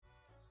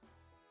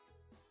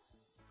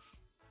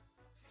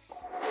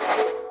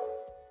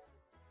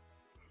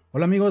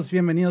Hola amigos,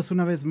 bienvenidos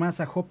una vez más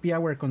a Happy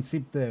Hour con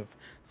ZipDev.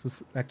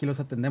 Aquí los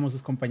atendemos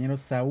sus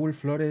compañeros Saúl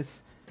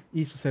Flores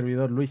y su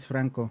servidor Luis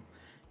Franco.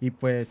 Y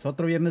pues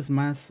otro viernes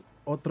más,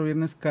 otro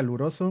viernes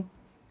caluroso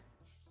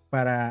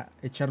para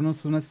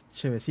echarnos unas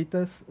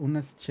chevecitas,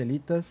 unas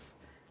chelitas,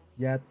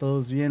 ya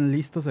todos bien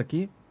listos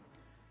aquí,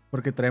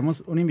 porque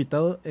traemos un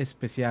invitado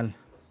especial.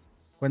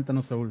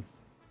 Cuéntanos, Saúl.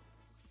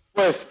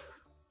 Pues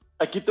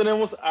aquí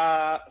tenemos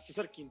a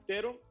César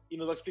Quintero y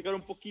nos va a explicar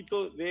un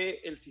poquito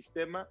del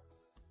sistema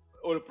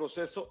o el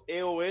proceso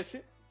EOS.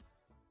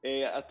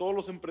 A todos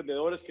los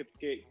emprendedores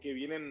que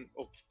vienen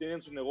o que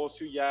tienen su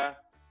negocio ya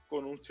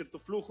con un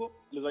cierto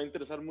flujo, les va a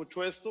interesar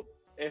mucho esto.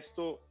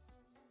 Esto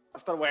va a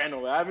estar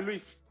bueno, ¿verdad, mi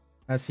Luis?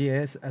 Así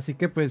es, así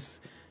que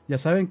pues ya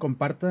saben,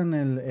 compartan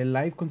el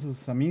live con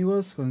sus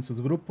amigos, con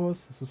sus grupos,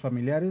 sus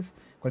familiares,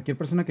 cualquier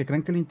persona que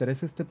crean que le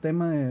interese este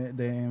tema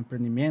de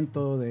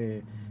emprendimiento,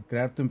 de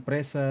crear tu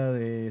empresa,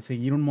 de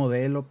seguir un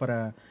modelo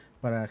para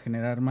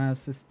generar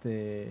más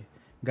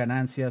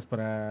ganancias,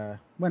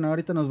 bueno,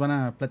 ahorita nos van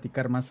a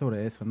platicar más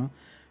sobre eso, ¿no?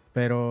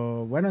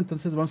 Pero bueno,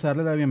 entonces vamos a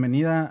darle la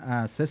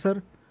bienvenida a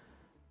César.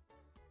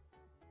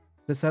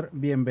 César,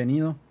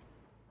 bienvenido.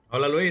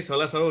 Hola Luis,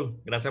 hola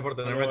Saúl, gracias por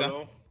tenerme Aló, acá.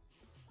 aló.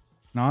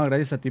 No,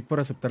 gracias a ti por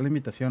aceptar la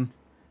invitación.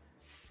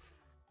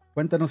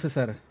 Cuéntanos,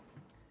 César.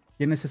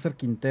 ¿Quién es César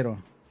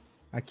Quintero?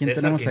 ¿A quién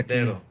César tenemos aquí?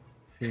 Quintero.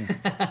 Sí.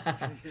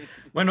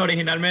 Bueno,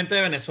 originalmente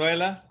de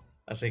Venezuela,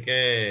 así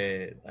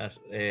que...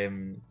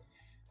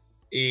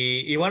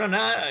 y bueno,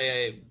 nada,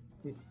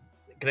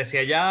 crecí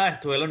allá,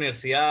 estuve en la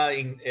universidad,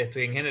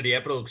 estudié ingeniería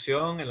de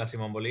producción en la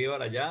Simón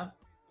Bolívar allá,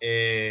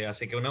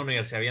 así que una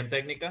universidad bien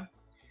técnica.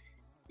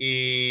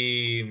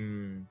 Y,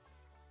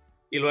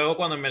 y luego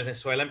cuando en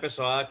Venezuela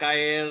empezó a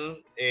caer,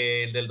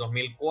 del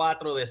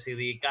 2004,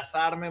 decidí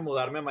casarme,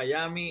 mudarme a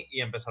Miami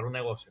y empezar un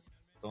negocio.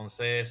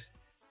 Entonces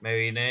me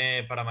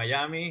vine para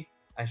Miami,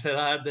 a esa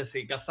edad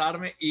decidí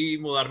casarme y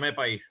mudarme de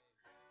país.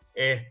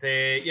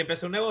 Y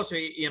empecé un negocio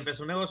y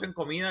empecé un negocio en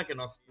comida que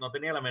no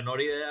tenía la menor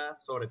idea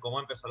sobre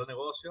cómo empezar el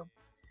negocio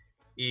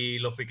y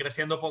lo fui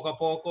creciendo poco a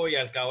poco y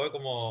al cabo de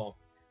como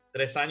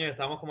 3 años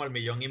estamos como al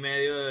 1,5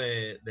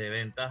 millones de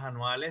ventas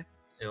anuales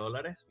de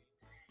dólares.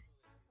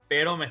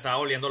 Pero me estaba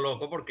volviendo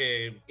loco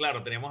porque,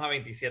 claro, teníamos a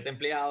 27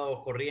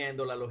 empleados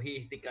corriendo, la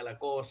logística, la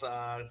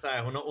cosa,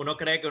 ¿sabes? Uno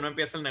cree que uno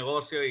empieza el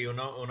negocio y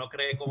uno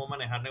cree cómo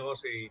manejar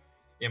negocio y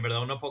en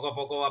verdad uno poco a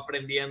poco va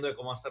aprendiendo de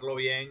cómo hacerlo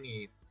bien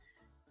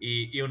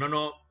y uno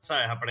no,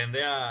 ¿sabes?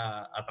 Aprende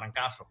a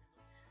trancazo.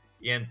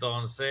 Y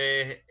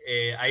entonces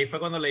ahí fue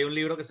cuando leí un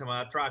libro que se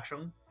llama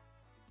Traction,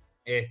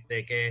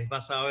 que es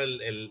basado en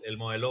el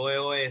modelo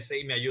EOS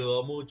y me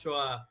ayudó mucho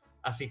a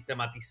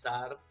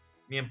sistematizar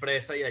mi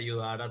empresa y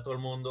ayudar a todo el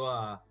mundo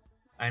a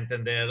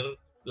entender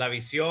la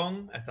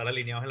visión, a estar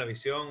alineados en la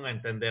visión, a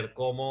entender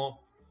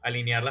cómo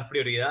alinear las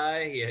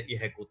prioridades y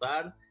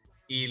ejecutar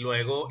y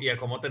luego y a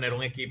cómo tener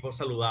un equipo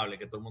saludable,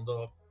 que todo el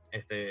mundo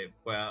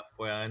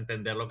pueda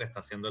entender lo que está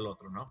haciendo el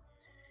otro, ¿no?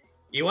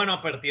 Y bueno,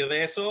 a partir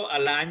de eso,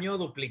 al año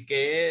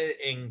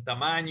dupliqué en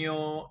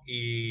tamaño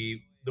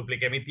y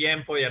dupliqué mi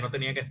tiempo, ya no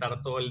tenía que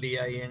estar todo el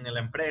día ahí en la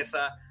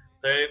empresa.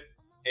 Entonces,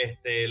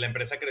 la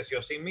empresa creció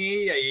sin mí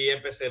y ahí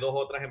empecé dos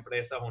otras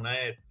empresas, una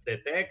de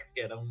tech,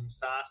 que era un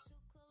SaaS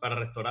para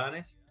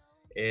restaurantes,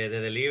 de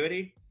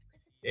delivery.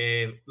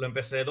 Lo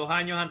empecé 2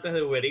 años antes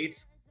de Uber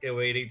Eats, que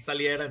Uber Eats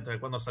saliera, entonces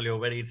cuando salió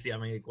Uber Eats ya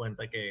me di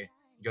cuenta que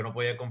yo no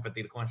podía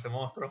competir con ese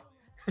monstruo.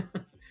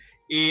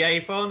 Y ahí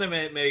fue donde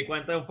me di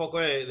cuenta un poco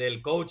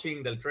del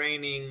coaching, del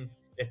training.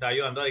 Estaba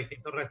ayudando a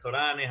distintos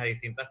restaurantes, a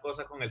distintas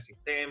cosas con el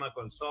sistema,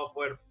 con el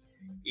software.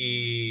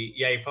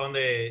 Y ahí fue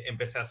donde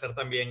empecé a hacer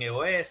también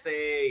EOS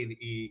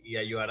y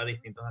ayudar a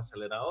distintas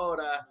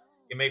aceleradoras.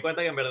 Y me di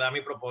cuenta que en verdad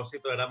mi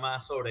propósito era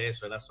más sobre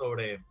eso, era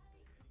sobre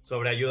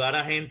ayudar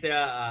a gente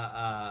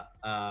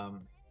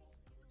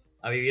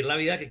a vivir la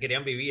vida que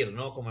querían vivir,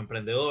 ¿no? Como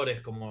emprendedores,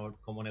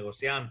 como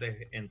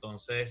negociantes.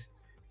 Entonces,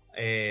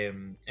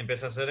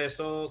 empecé a hacer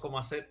eso como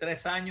hace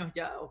 3 años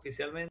ya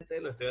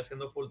oficialmente, lo estoy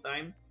haciendo full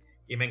time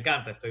y me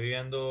encanta, estoy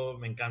viviendo,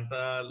 me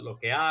encanta lo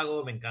que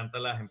hago, me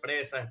encantan las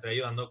empresas, estoy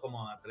ayudando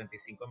como a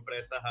 35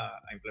 empresas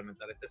a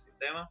implementar este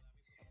sistema.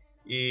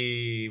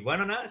 Y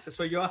bueno, nada, ese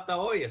soy yo hasta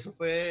hoy, eso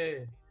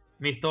fue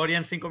mi historia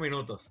en 5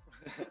 minutos.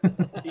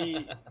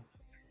 Y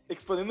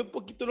exponiendo un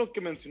poquito lo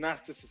que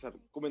mencionaste, César,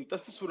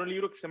 comentaste sobre un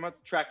libro que se llama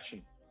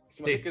Traction, que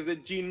se me hace Sí, que es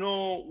de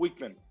Gino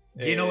Wickman.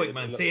 Gino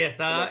Wickman, sí, El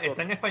está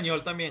autor. en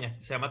español también,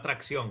 se llama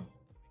Tracción.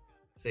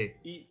 Sí.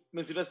 Y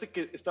mencionaste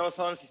que está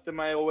basado en el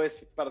sistema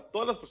EOS. Para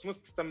todas las personas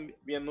que están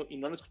viendo y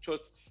no han escuchado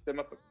este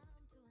sistema,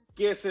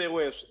 ¿qué es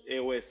EOS?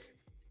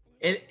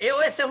 El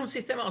EOS es un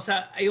sistema, o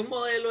sea, hay un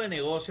modelo de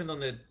negocio en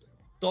donde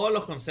todos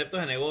los conceptos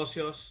de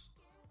negocios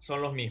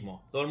son los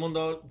mismos. Todo el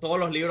mundo, todos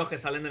los libros que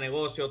salen de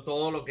negocio,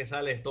 todo lo que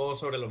sale es todo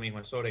sobre lo mismo.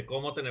 Es sobre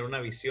cómo tener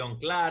una visión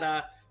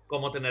clara,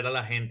 cómo tener a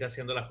la gente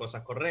haciendo las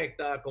cosas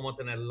correctas, cómo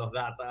tener la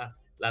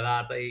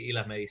data y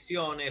las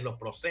mediciones, los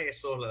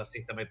procesos, la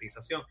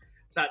sistematización.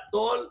 O sea,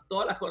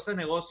 todas las cosas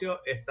de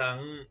negocio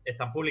están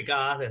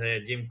publicadas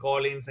desde Jim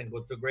Collins en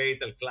Good to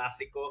Great, el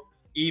clásico,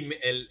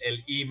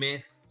 el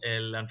E-Myth,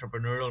 el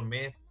Entrepreneurial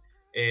Myth,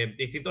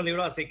 distintos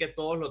libros así que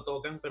todos lo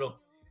tocan,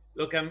 pero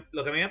lo que a mí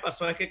me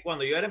pasó es que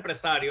cuando yo era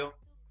empresario,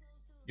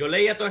 yo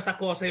leía todas estas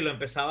cosas y lo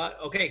empezaba,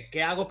 ok,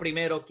 ¿qué hago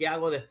primero? ¿Qué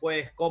hago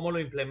después? ¿Cómo lo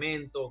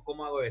implemento?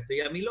 ¿Cómo hago esto?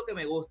 Y a mí lo que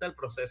me gusta del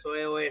proceso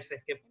EOS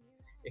es que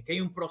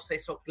hay un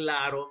proceso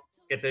claro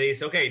que te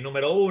dice, ok,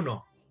 número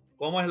 1,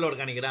 ¿cómo es el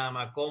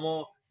organigrama?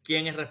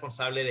 ¿Quién es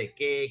responsable de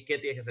qué? ¿Qué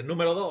tienes que hacer?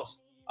 Número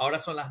 2, ahora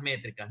son las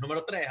métricas.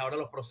 Número 3, ahora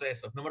los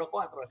procesos. Número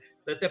 4,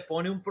 entonces te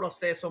pone un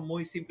proceso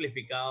muy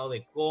simplificado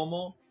de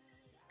cómo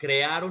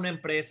crear una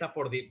empresa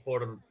por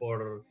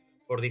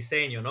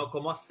diseño, ¿no?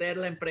 Cómo hacer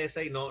la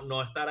empresa y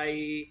no estar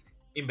ahí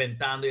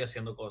inventando y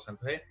haciendo cosas.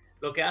 Entonces,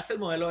 lo que hace el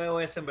modelo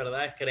EOS en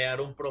verdad es crear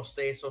un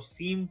proceso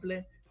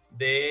simple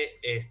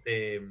de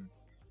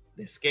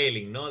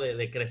scaling, ¿no?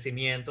 De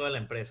crecimiento de la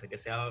empresa, que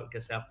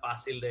sea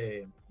fácil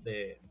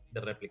de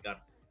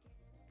replicar.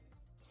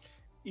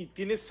 Y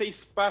tiene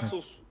 6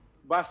 pasos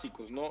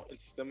básicos, ¿no? El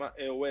sistema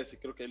EOS,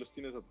 creo que ahí los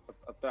tienes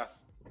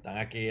atrás. Están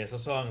aquí,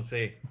 esos son,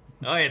 sí.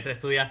 Oye, ¿te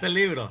estudiaste el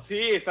libro? Sí,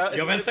 está.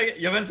 Yo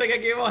pensé que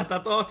aquí íbamos a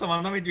estar todos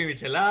tomando mi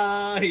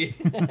michelada y...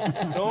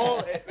 No,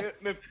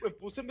 me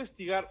puse a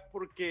investigar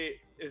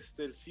porque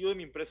el CEO de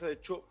mi empresa, de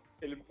hecho,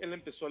 él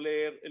empezó a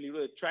leer el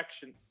libro de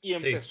Traction y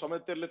empezó a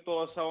meterle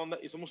toda esa onda.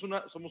 Y somos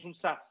un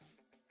SaaS.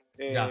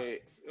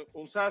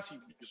 Un SaaS, y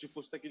yo soy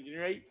Full Stack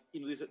Engineer ahí, y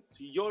nos dice,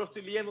 si yo lo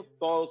estoy leyendo,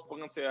 todos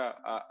pónganse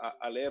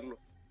a leerlo.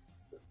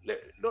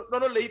 No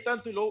lo leí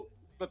tanto y luego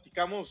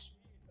platicamos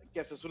que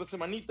hace unas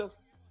semanitas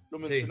lo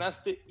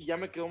mencionaste y ya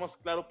me quedó más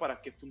claro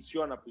para qué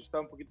funciona, pues yo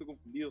estaba un poquito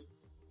confundido.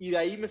 Y de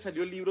ahí me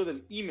salió el libro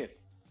del E-Myth,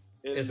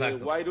 el de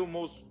Why Do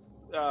Most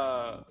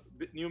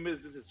New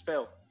Businesses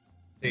Fail.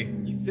 Sí.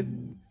 Y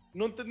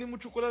no entendí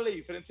mucho cuál era la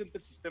diferencia entre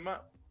el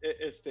sistema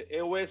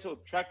EOS o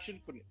Traction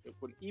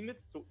con E-Myth.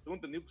 Tengo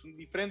entendido que son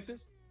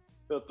diferentes,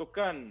 pero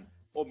tocan,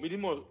 o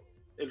mínimo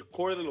el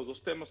core de los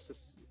dos temas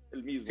es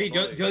el mismo. Sí,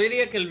 ¿no? yo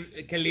diría que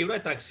el libro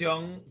de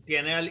tracción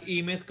tiene al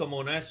E-Myth como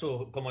una de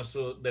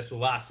su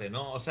base,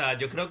 ¿no? O sea,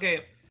 yo creo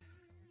que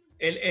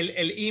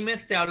el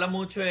E-Myth te habla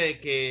mucho de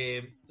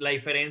que la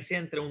diferencia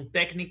entre un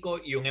técnico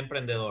y un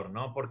emprendedor,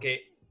 ¿no?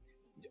 Porque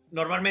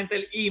normalmente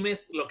el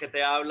E-Myth lo que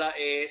te habla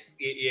es,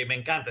 y me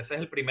encanta, ese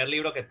es el primer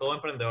libro que todo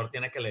emprendedor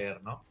tiene que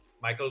leer, ¿no?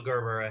 Michael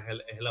Gerber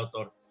es el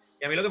autor.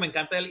 Y a mí lo que me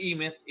encanta del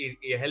E-Myth,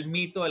 y es el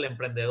mito del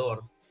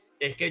emprendedor,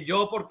 es que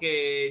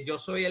porque yo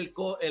soy el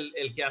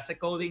que hace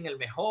coding el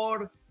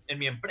mejor en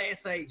mi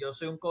empresa y yo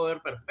soy un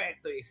coder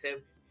perfecto y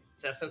sé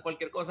hacer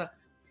cualquier cosa.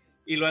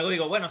 Y luego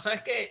digo, bueno,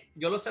 ¿sabes qué?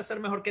 Yo lo sé hacer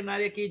mejor que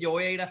nadie aquí, yo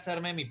voy a ir a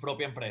hacerme mi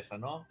propia empresa,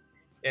 ¿no?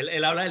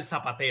 Él habla del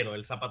zapatero,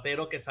 el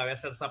zapatero que sabe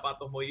hacer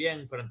zapatos muy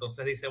bien, pero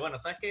entonces dice, bueno,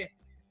 ¿sabes qué?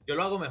 Yo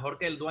lo hago mejor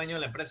que el dueño de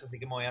la empresa, así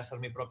que me voy a hacer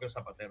mi propio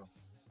zapatero.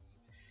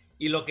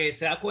 Y lo que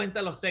se da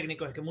cuenta los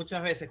técnicos es que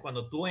muchas veces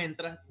cuando tú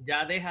entras,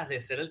 ya dejas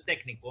de ser el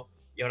técnico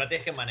y ahora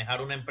tienes que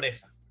manejar una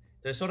empresa.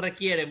 Entonces eso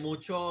requiere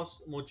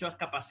muchas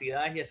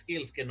capacidades y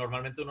skills que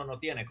normalmente uno no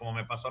tiene. Como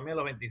me pasó a mí a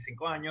los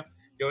 25 años,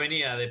 yo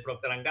venía de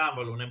Procter &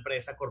 Gamble, una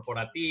empresa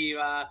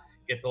corporativa,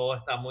 que todo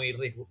está muy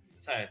rico,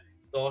 ¿sabes?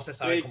 Todo se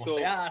sabe cómo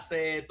se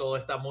hace, todo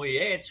está muy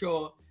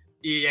hecho.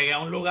 Y llegué a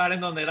un lugar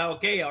en donde era,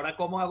 ok, ahora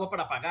 ¿cómo hago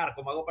para pagar?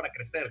 ¿Cómo hago para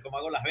crecer? ¿Cómo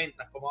hago las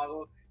ventas? ¿Cómo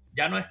hago...?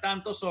 Ya no es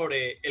tanto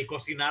sobre el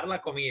cocinar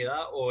la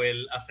comida o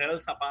el hacer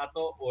el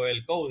zapato o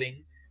el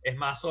coding, es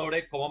más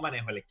sobre cómo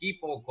manejo el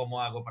equipo,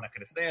 cómo hago para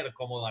crecer,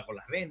 cómo hago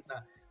las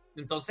ventas.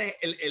 Entonces,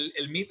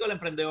 el mito del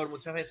emprendedor,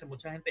 muchas veces,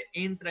 mucha gente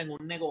entra en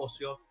un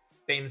negocio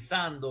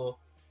pensando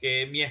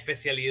que mi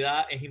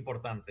especialidad es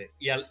importante.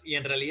 Y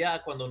en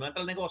realidad, cuando uno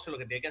entra al negocio, lo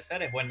que tiene que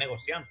hacer es buen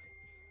negociante,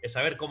 es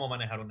saber cómo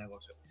manejar un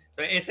negocio.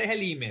 Entonces, ese es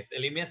el E-Myth.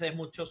 El E-Myth es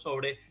mucho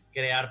sobre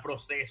crear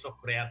procesos,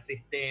 crear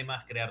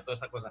sistemas, crear toda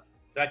esa cosa.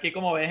 Entonces, aquí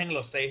como ves en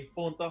los 6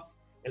 puntos,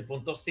 el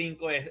punto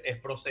 5 es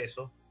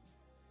proceso.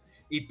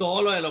 Y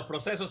todo lo de los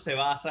procesos se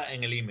basa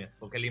en el E-Myth,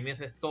 porque el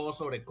E-Myth es todo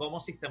sobre cómo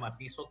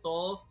sistematizo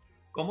todo,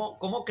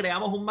 cómo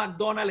creamos un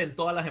McDonald's en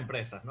todas las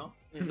empresas, ¿no?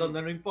 Uh-huh.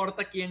 Donde no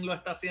importa quién lo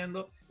está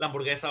haciendo, la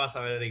hamburguesa va a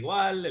saber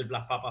igual,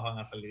 las papas van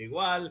a salir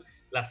igual,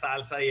 la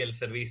salsa y el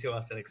servicio va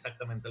a ser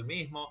exactamente el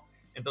mismo.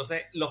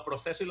 Entonces, los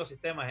procesos y los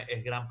sistemas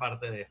es gran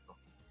parte de esto.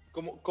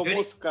 ¿Cómo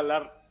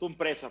escalar tu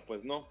empresa,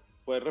 pues, no?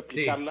 Poder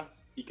replicarla. Sí.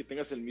 Y que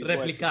tengas el mismo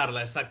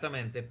replicarla, éxito.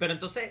 Exactamente. Pero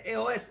entonces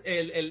EOS,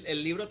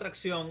 el libro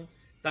Tracción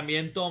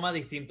también toma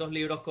distintos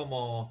libros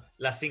como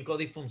Las 5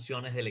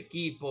 disfunciones del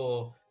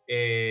equipo,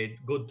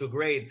 Good to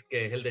Great,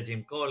 que es el de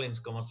Jim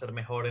Collins, Cómo ser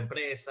mejor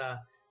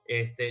empresa.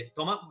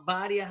 Toma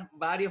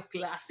varios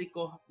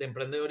clásicos de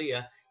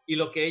emprendeduría y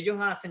lo que ellos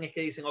hacen es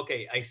que dicen, ok,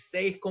 hay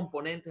 6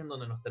 componentes en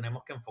donde nos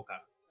tenemos que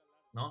enfocar,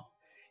 ¿no?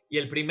 Y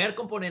el primer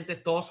componente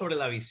es todo sobre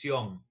la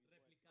visión.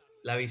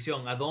 La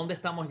visión, ¿a dónde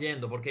estamos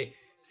yendo? Porque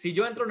si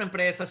yo entro a una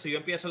empresa, si yo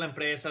empiezo la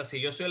empresa,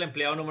 si yo soy el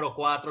empleado número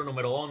 4,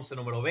 número 11,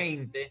 número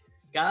 20,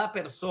 cada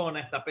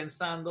persona está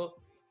pensando,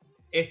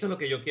 esto es lo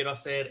que yo quiero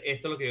hacer,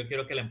 esto es lo que yo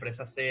quiero que la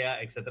empresa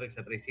sea, etcétera,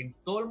 etcétera. Y si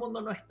todo el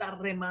mundo no está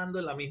remando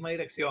en la misma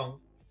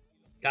dirección,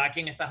 cada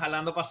quien está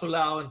jalando para su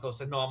lado,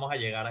 entonces no vamos a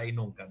llegar ahí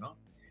nunca, ¿no?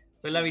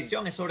 Entonces la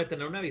visión es sobre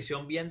tener una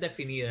visión bien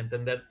definida,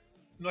 entender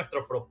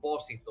nuestro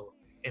propósito,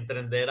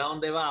 entender a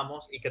dónde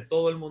vamos y que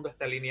todo el mundo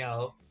esté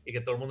alineado y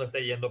que todo el mundo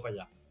esté yendo para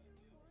allá,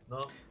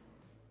 ¿no?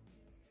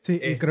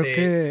 Sí, y creo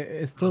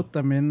que esto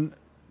también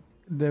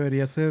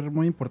debería ser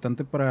muy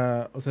importante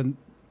para, o sea,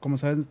 como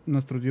sabes,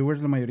 nuestros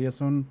viewers, la mayoría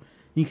son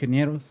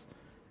ingenieros.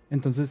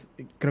 Entonces,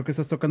 creo que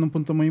estás tocando un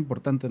punto muy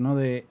importante, ¿no?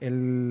 De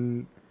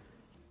el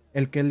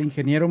que el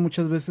ingeniero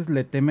muchas veces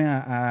le teme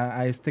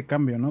a este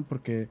cambio, ¿no?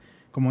 Porque,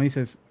 como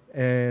dices,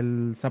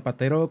 el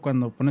zapatero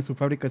cuando pone su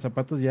fábrica de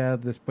zapatos ya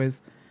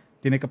después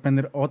tiene que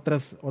aprender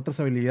otras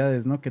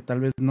habilidades, ¿no? Que tal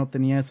vez no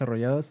tenía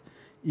desarrolladas.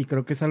 Y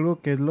creo que es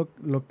algo que es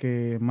lo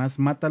que más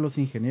mata a los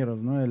ingenieros,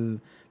 ¿no?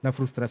 La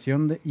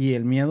frustración y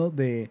el miedo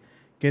de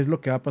qué es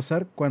lo que va a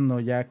pasar cuando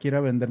ya quiera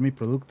vender mi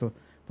producto.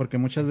 Porque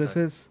muchas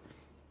veces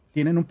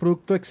tienen un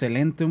producto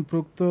excelente, un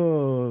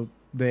producto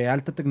de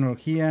alta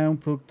tecnología, un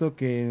producto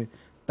que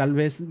tal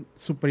vez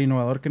súper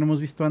innovador que no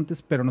hemos visto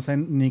antes, pero no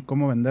saben ni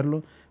cómo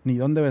venderlo, ni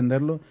dónde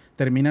venderlo.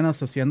 Terminan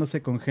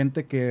asociándose con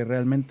gente que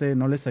realmente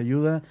no les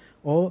ayuda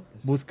o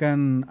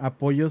buscan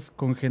apoyos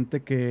con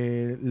gente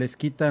que les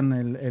quitan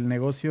el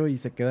negocio y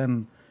se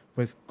quedan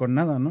pues con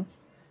nada, ¿no?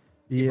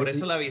 Y por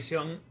eso la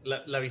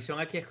visión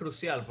aquí es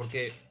crucial,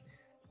 porque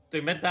tú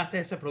inventaste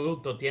ese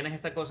producto, tienes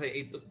esta cosa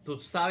y tú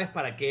sabes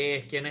para qué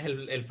es, quién es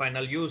el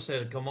final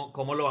user,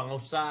 cómo lo van a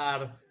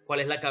usar, cuál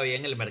es la cabida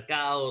en el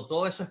mercado,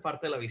 todo eso es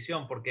parte de la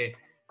visión, porque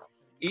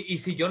y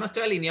si yo no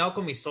estoy alineado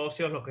con mis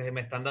socios, los que me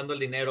están dando el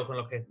dinero, con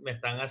los que me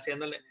están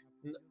haciendo,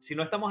 si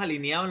no estamos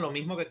alineados en lo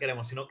mismo que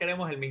queremos, si no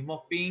queremos el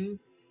mismo fin,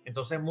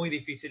 entonces es muy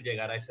difícil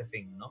llegar a ese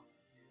fin, ¿no?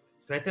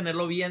 Entonces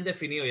tenerlo bien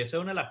definido, y eso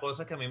es una de las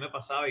cosas que a mí me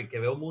pasaba y que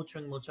veo mucho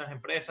en muchas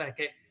empresas, es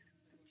que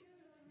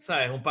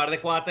 ¿sabes? Un par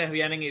de cuates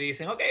vienen y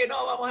dicen, ok,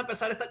 no, vamos a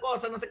empezar esta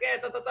cosa, no sé qué,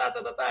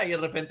 y de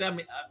repente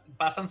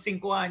pasan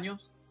 5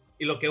 años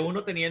y lo que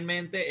uno tenía en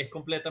mente es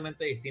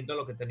completamente distinto a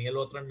lo que tenía el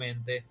otro en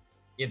mente.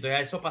 Y entonces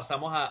a eso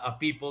pasamos a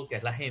people, que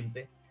es la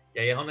gente, y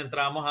ahí es donde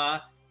entramos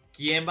a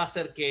quién va a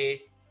hacer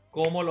qué,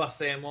 cómo lo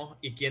hacemos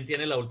y quién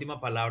tiene la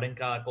última palabra en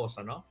cada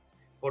cosa, ¿no?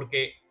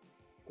 Porque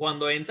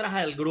cuando entras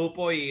al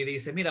grupo y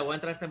dices, mira, voy a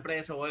entrar a esta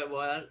empresa, voy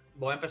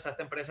a empezar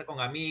esta empresa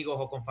con amigos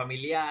o con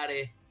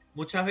familiares,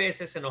 muchas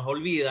veces se nos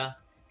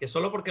olvida que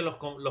solo porque los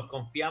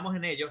confiamos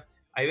en ellos,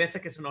 hay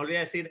veces que se nos olvida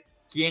decir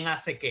quién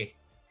hace qué.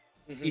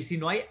 Y si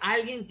no hay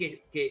alguien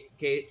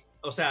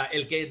o sea,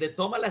 el que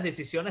toma las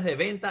decisiones de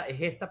venta es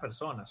esta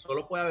persona.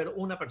 Solo puede haber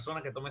una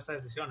persona que tome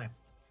esas decisiones.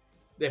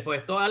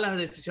 Después, todas las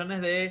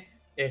decisiones de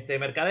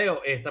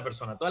mercadeo, esta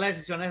persona. Todas las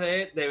decisiones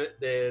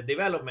de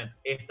development,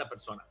 esta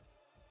persona.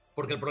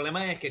 Porque el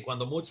problema es que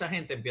cuando mucha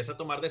gente empieza a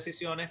tomar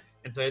decisiones,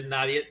 entonces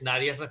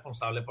nadie es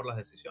responsable por las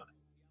decisiones.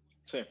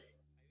 Sí.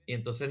 Y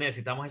entonces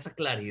necesitamos esa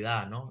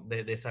claridad, ¿no?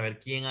 De saber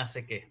quién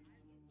hace qué.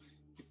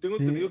 Tengo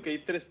entendido que hay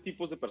 3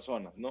 tipos de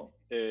personas, ¿no?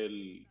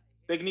 El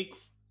técnico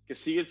que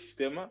sigue el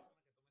sistema,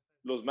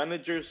 los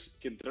managers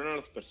que entrenan a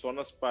las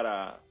personas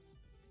para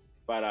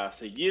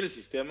seguir el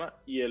sistema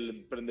y el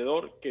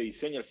emprendedor que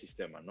diseña el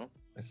sistema, ¿no?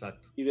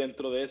 Exacto. Y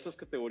dentro de esas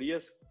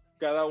categorías,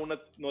 cada una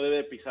no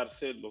debe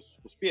pisarse los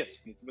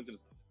pies.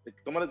 El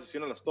que toma las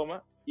decisiones las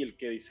toma y el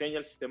que diseña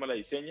el sistema la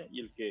diseña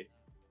y el que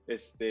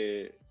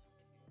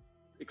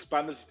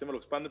expande el sistema lo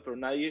expande, pero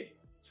nadie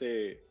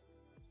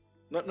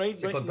no hay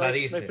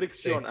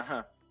fricción, sí.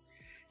 Ajá.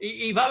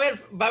 Y va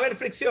a haber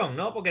fricción,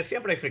 ¿no? Porque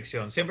siempre hay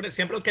fricción. Siempre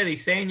el que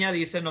diseña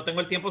dice, no tengo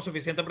el tiempo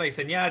suficiente para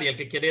diseñar, y el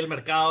que quiere ir al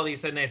mercado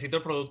dice, necesito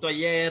el producto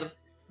ayer,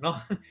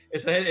 ¿no?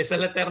 Esa es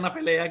la eterna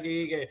pelea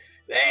aquí, que,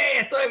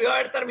 esto debió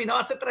haber terminado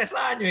hace 3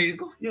 años, y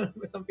coño,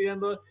 me están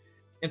pidiendo...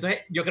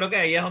 Entonces, yo creo que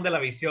ahí es donde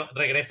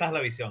regresas a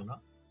la visión,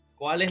 ¿no?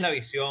 ¿Cuál es la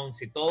visión?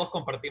 Si todos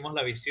compartimos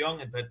la visión,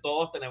 entonces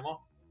todos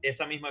tenemos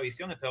esa misma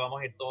visión, entonces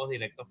vamos a ir todos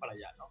directos para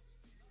allá, ¿no?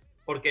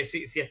 Porque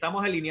si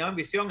estamos alineados en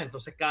visión,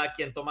 entonces cada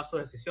quien toma sus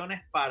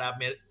decisiones para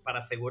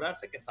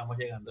asegurarse que estamos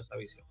llegando a esa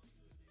visión.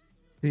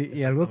 Sí,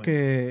 y algo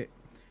que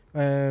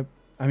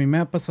a mí me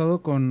ha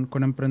pasado con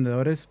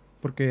emprendedores,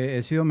 porque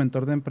he sido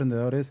mentor de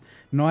emprendedores,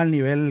 no al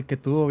nivel que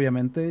tú,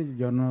 obviamente,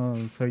 yo no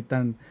soy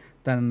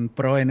tan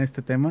pro en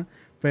este tema,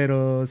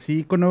 pero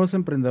sí con nuevos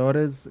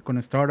emprendedores,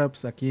 con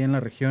startups aquí en la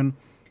región,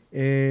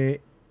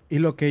 y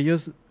lo que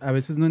ellos a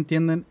veces no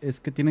entienden es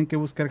que tienen que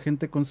buscar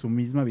gente con su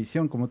misma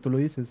visión, como tú lo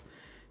dices.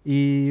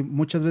 Y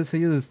muchas veces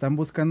ellos están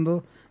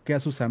buscando que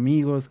a sus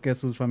amigos, que a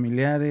sus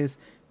familiares,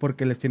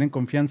 porque les tienen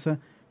confianza,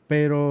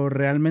 pero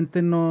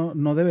realmente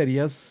no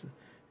deberías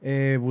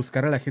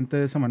buscar a la gente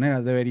de esa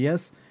manera.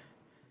 Deberías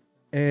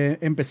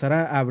empezar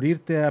a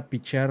abrirte a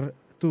pitchar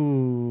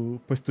tu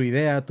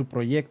idea, tu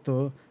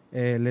proyecto,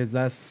 les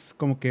das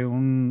como que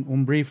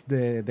un brief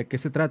de qué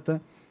se trata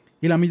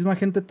y la misma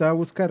gente te va a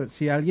buscar.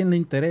 Si a alguien le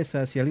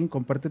interesa, si alguien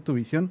comparte tu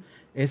visión,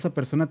 esa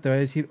persona te va a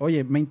decir,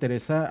 oye, me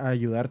interesa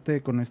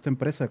ayudarte con esta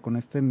empresa, con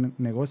este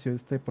negocio,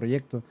 este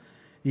proyecto.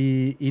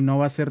 Y no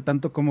va a ser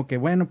tanto como que,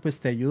 bueno, pues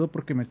te ayudo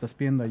porque me estás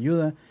pidiendo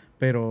ayuda,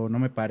 pero no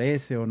me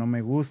parece o no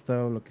me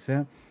gusta o lo que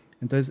sea.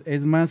 Entonces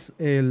es más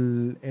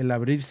el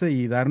abrirse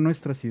y dar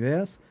nuestras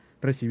ideas,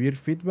 recibir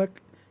feedback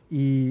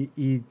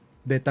y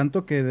de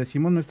tanto que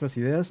decimos nuestras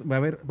ideas,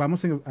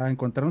 vamos a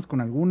encontrarnos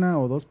con alguna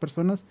o dos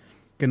personas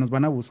que nos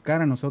van a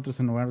buscar a nosotros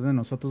en lugar de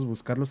nosotros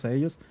buscarlos a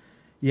ellos.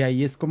 Y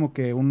ahí es como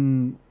que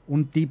un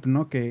tip,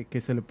 ¿no? Que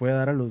se le puede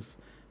dar a los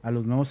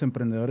nuevos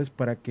emprendedores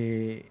para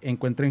que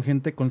encuentren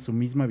gente con su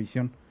misma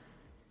visión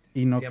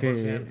y no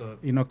 100%.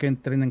 y no que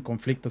entren en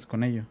conflictos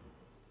con ello.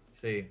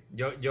 Sí,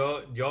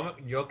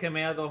 yo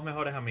quemé a dos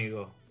mejores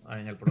amigos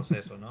en el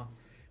proceso, ¿no?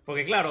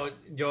 Porque claro,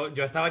 yo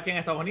estaba aquí en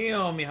Estados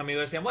Unidos, mis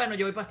amigos decían, bueno,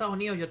 yo voy para Estados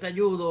Unidos, yo te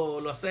ayudo,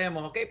 lo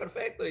hacemos, ok,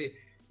 perfecto.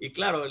 Y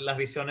claro, las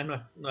visiones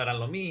no eran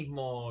lo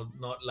mismo,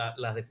 no,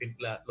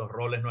 los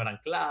roles no eran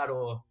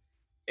claros.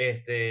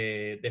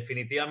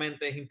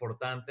 Definitivamente es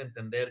importante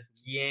entender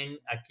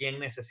a quién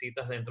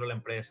necesitas dentro de la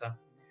empresa.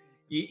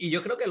 Y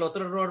yo creo que el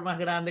otro error más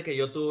grande que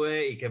yo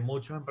tuve y que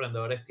muchos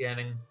emprendedores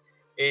tienen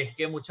es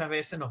que muchas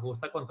veces nos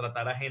gusta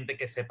contratar a gente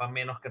que sepa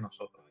menos que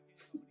nosotros.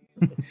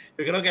 Yo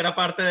creo que era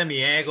parte de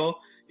mi ego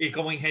y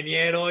como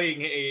ingeniero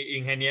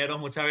ingenieros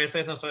muchas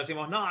veces nosotros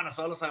decimos, no,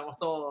 nosotros lo sabemos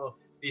todo.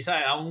 Y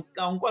 ¿sabes?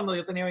 Aun cuando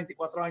yo tenía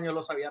 24 años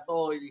lo sabía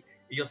todo y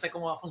yo sé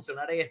cómo va a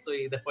funcionar esto.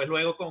 Y después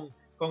luego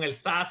con el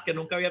SaaS, que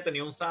nunca había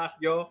tenido un SaaS,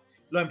 yo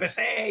lo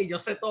empecé y yo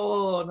sé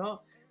todo,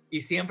 ¿no?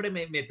 Y siempre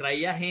me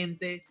traía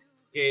gente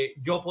que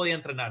yo podía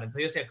entrenar.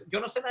 Entonces yo decía, yo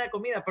no sé nada de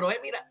comida, pero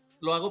mira,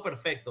 lo hago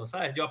perfecto,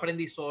 ¿sabes? Yo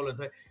aprendí solo.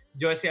 Entonces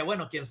yo decía,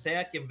 bueno, quien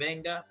sea, quien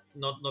venga,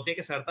 no tiene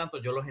que saber tanto,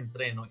 yo los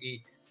entreno.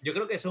 Y yo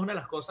creo que eso es una de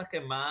las cosas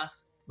que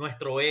más,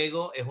 nuestro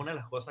ego es una de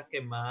las cosas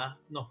que más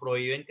nos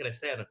prohíben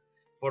crecer,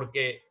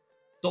 porque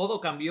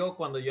todo cambió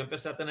cuando yo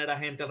empecé a tener a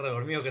gente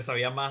alrededor mío que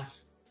sabía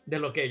más de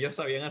lo que ellos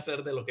sabían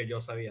hacer de lo que yo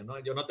sabía, ¿no?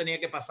 Yo no tenía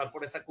que pasar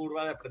por esa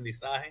curva de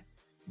aprendizaje,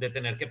 de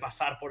tener que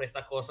pasar por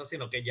estas cosas,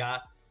 sino que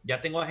ya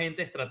tengo a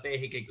gente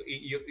estratégica.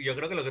 Y yo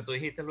creo que lo que tú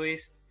dijiste,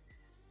 Luis,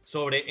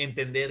 sobre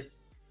entender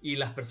y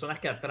las personas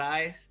que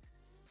atraes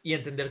y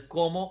entender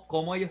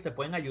cómo ellos te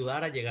pueden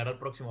ayudar a llegar al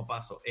próximo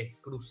paso es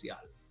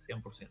crucial,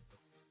 100%.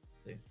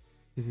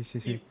 Sí.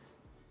 Sí.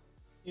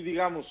 Y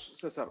digamos,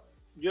 César,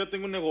 yo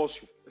tengo un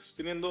negocio,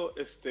 estoy teniendo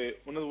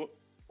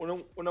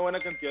una buena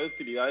cantidad de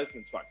utilidades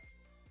mensuales,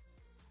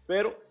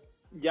 pero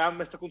ya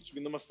me está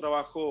consumiendo más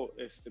trabajo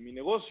mi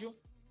negocio,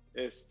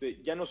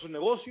 ya no es un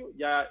negocio,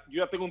 yo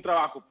ya tengo un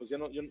trabajo, pues yo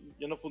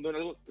no fundo en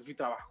algo, es mi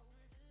trabajo.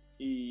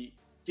 Y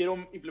quiero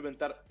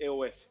implementar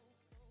EOS.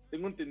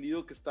 Tengo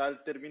entendido que está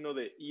el término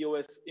de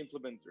EOS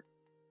Implementer.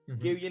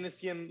 ¿Qué viene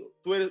siendo?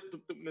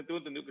 Me tengo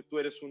entendido que tú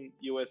eres un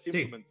EOS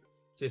Implementer.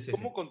 Sí.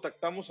 ¿Cómo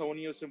contactamos a un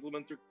EOS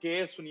Implementer?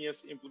 ¿Qué es un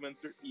EOS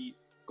Implementer? ¿Y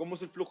cómo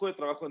es el flujo de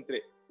trabajo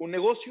entre un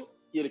negocio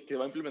y el que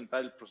va a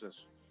implementar el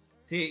proceso?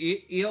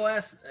 Sí,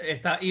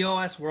 está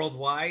EOS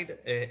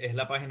Worldwide, es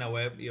la página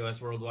web,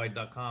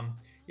 eosworldwide.com,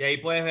 y ahí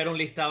puedes ver un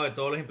listado de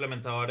todos los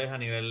implementadores a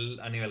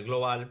nivel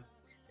global.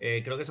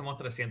 Creo que somos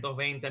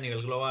 320 a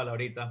nivel global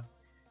ahorita.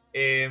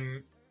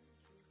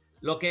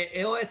 Lo que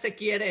EOS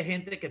quiere es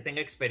gente que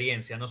tenga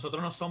experiencia.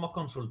 Nosotros no somos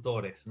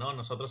consultores, ¿no?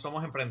 Nosotros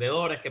somos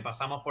emprendedores que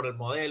pasamos por el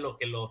modelo,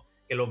 que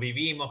lo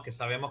vivimos, que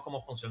sabemos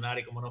cómo funcionar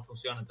y cómo no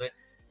funciona. Entonces,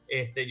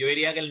 yo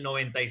diría que el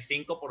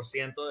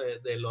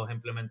 95% de los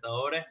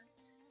implementadores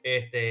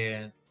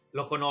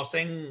lo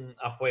conocen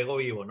a fuego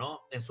vivo,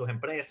 ¿no? En sus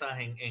empresas,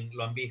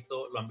 lo han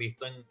visto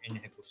en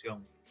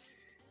ejecución.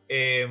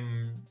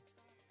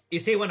 Y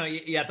sí, bueno,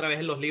 y a través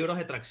de los libros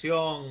de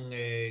tracción,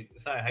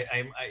 ¿sabes?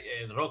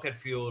 Hay Rocket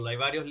Fuel, hay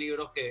varios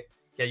libros que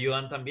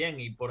ayudan también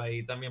y por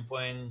ahí también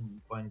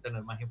pueden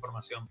tener más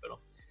información,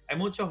 pero hay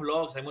muchos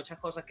blogs, hay muchas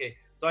cosas que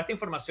toda esta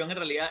información en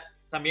realidad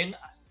también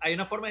hay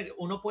una forma de que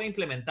uno puede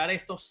implementar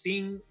esto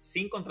sin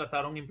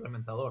contratar a un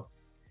implementador.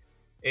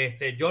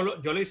 Yo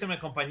lo hice en una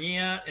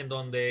compañía en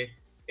donde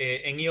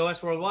en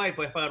EOS Worldwide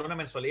puedes pagar una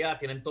mensualidad,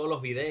 tienen todos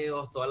los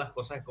videos, todas las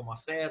cosas de cómo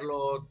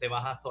hacerlo, te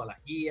bajas todas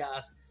las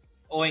guías,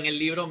 o en el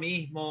libro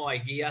mismo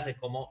hay guías de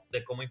cómo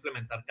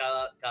implementar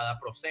cada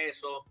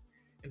proceso.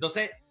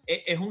 Entonces,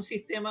 es un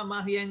sistema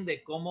más bien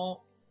de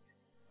cómo,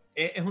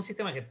 es un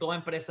sistema que toda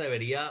empresa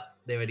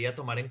debería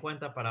tomar en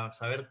cuenta para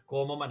saber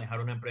cómo manejar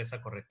una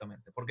empresa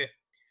correctamente. Porque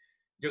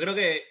yo creo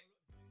que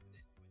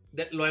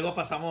luego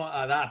pasamos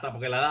a data,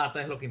 porque la data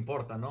es lo que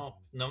importa,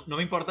 ¿no? No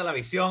me importa la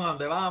visión, a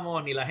dónde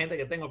vamos, ni la gente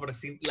que tengo, pero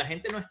si la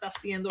gente no está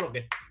haciendo lo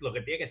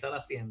que tiene que estar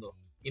haciendo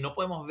y no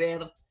podemos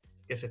ver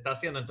que se está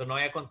haciendo, entonces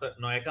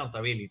no hay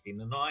accountability,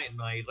 no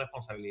hay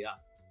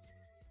responsabilidad.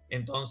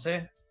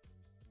 Entonces,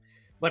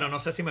 bueno, no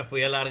sé si me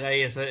fui a larga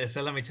ahí, esa es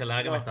la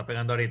michelada que me está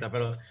pegando ahorita,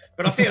 pero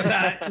sí, o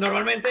sea,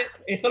 normalmente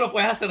esto lo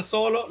puedes hacer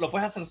solo, lo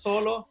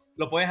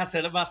puedes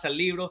hacer base al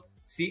libro.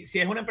 Si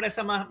es una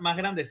empresa más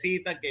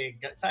grandecita,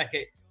 ¿sabes?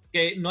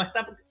 Que no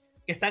está,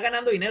 que está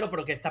ganando dinero,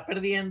 pero que está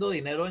perdiendo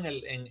dinero en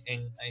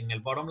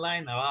el bottom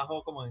line,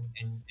 abajo, como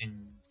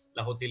en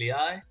las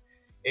utilidades,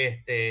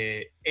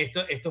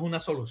 esto es una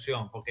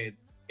solución, porque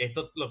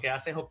esto lo que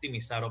hace es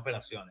optimizar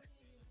operaciones.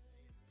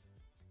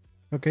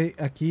 Ok,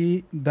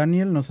 aquí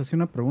Daniel nos hace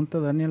una pregunta,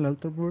 Daniel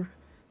Alterburg,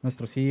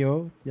 nuestro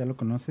CEO, ya lo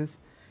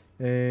conoces.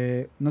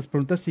 Nos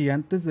pregunta si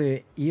antes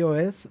de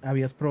EOS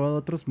habías probado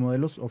otros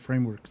modelos o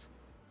frameworks.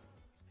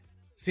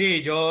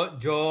 Sí,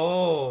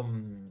 yo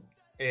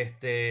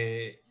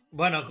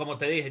Bueno, como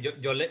te dije,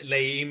 yo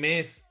leí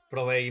Myth,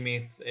 probé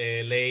Myth,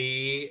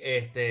 leí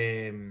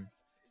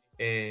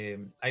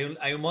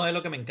hay un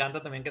modelo que me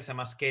encanta también que se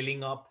llama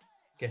Scaling Up,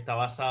 que está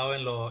basado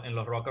en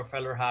los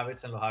Rockefeller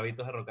Habits, en los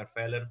hábitos de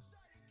Rockefeller.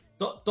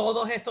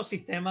 Todos estos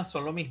sistemas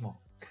son lo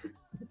mismo.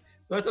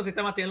 Todos estos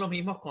sistemas tienen los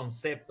mismos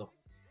conceptos.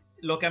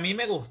 Lo que a mí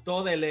me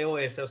gustó del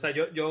EOS, o sea,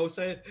 yo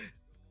usé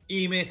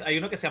Myth, hay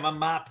uno que se llama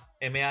MAP,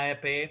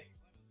 M-A-E-P,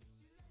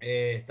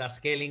 está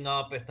Scaling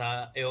Up,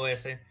 está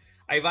EOS.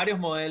 Hay varios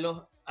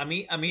modelos. A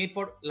mí,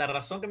 por la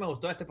razón que me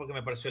gustó porque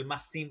me pareció el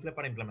más simple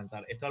para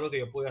implementar. Esto es algo que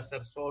yo pude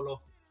hacer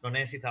solo, no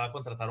necesitaba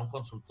contratar un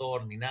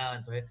consultor ni nada.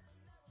 Entonces,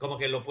 como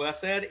que lo pude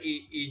hacer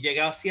y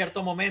llegué a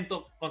cierto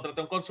momento, contraté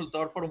un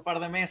consultor por un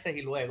par de meses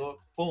y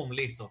luego, ¡pum!,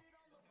 listo.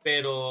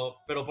 Pero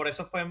por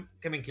eso fue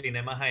que me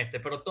incliné más a este.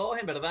 Pero todos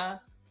en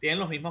verdad tienen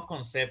los mismos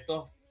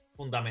conceptos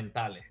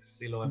fundamentales,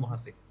 si lo vemos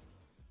así.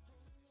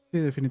 Sí,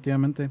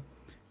 definitivamente.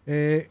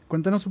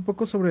 Cuéntanos un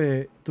poco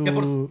sobre tu...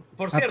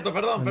 Por cierto,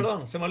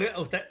 perdón, se me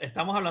olvidó.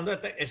 Estamos hablando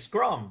de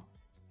Scrum,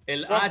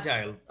 el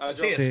Agile.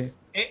 Sí,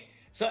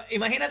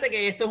 imagínate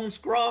que esto es un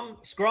Scrum.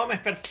 Scrum es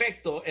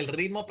perfecto, el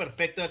ritmo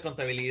perfecto de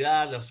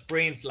contabilidad, los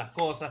sprints, las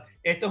cosas.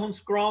 Esto es un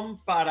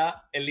Scrum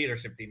para el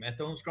leadership team.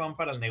 Esto es un Scrum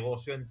para el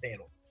negocio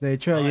entero. De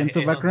hecho, ahí en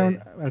tu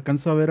background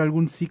alcanzo a ver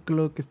algún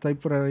ciclo que está ahí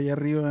por ahí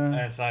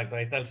arriba. Exacto,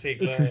 ahí está el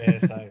ciclo. Sí.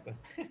 Exacto.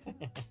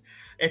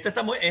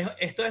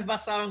 Esto es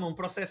basado en un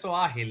proceso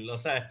ágil, o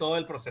sea, es todo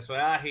el proceso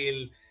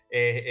ágil,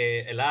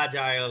 el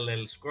Agile,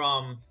 el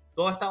Scrum,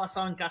 todo está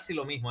basado en casi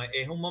lo mismo.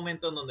 Es un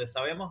momento en donde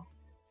sabemos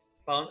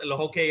los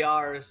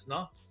OKRs,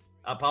 ¿no?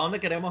 Para dónde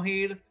queremos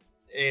ir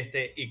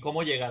y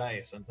cómo llegar a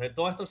eso. Entonces,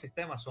 todos estos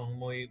sistemas son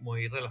muy,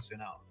 muy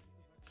relacionados.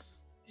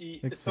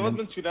 Y estabas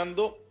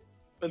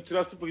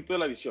mencionaste un poquito de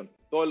la visión.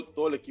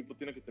 Todo el equipo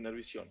tiene que tener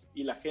visión.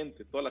 Y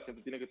toda la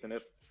gente tiene que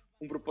tener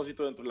un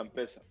propósito dentro de la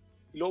empresa.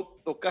 Y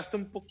luego tocaste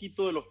un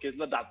poquito de lo que es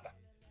la data.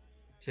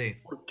 Sí.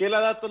 ¿Por qué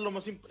la data es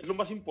lo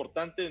más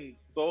importante en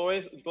todo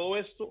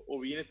esto?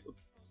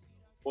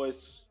 ¿O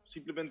es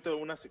simplemente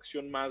una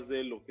sección más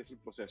de lo que es el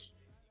proceso?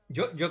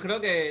 Yo creo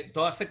que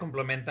todas se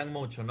complementan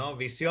mucho, ¿no?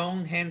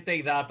 Visión, gente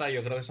y data,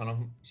 yo creo que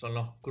son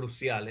los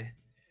cruciales.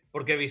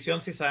 Porque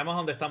visión, si sabemos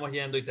dónde estamos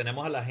yendo y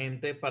tenemos a la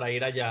gente para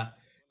ir allá,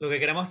 lo que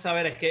queremos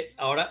saber es que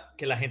ahora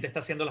que la gente está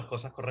haciendo las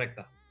cosas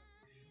correctas.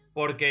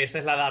 Porque esa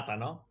es la data,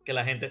 ¿no? Que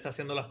la gente está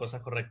haciendo las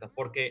cosas correctas.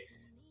 Porque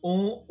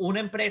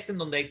una empresa en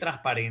donde hay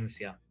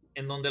transparencia,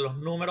 en donde los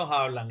números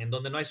hablan, en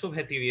donde no hay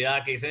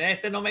subjetividad, que dicen,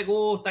 este no me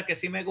gusta, que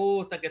sí me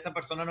gusta, que esta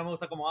persona no me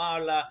gusta cómo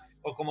habla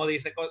o cómo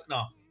dice,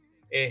 no.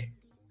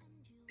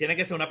 Tiene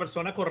que ser una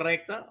persona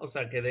correcta, o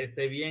sea, que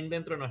esté bien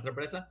dentro de nuestra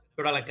empresa,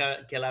 pero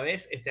que a la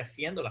vez esté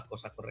haciendo las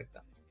cosas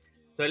correctas.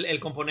 Entonces, el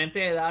componente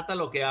de data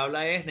lo que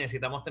habla es,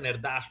 necesitamos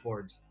tener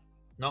dashboards,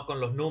 ¿no?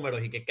 Con los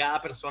números y que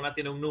cada persona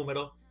tiene un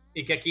número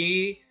y que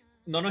aquí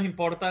no nos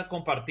importa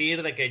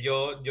compartir de que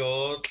yo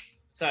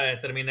 ¿sabes?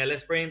 Terminé el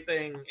sprint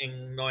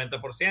en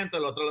 90%,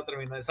 el otro lo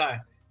terminó,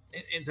 ¿sabes?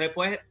 Entonces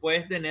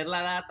puedes tener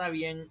la data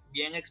bien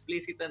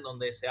explícita en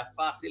donde sea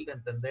fácil de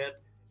entender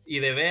y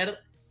de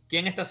ver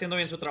quién está haciendo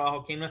bien su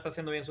trabajo, quién no está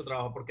haciendo bien su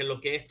trabajo, porque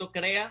lo que esto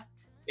crea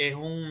es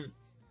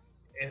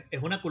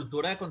una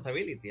cultura de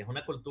accountability, es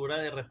una cultura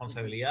de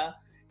responsabilidad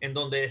en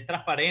donde es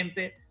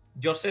transparente.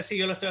 Yo sé si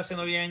yo lo estoy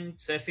haciendo bien,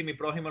 sé si mi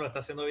prójimo lo está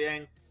haciendo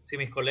bien, si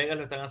mis colegas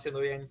lo están haciendo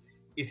bien,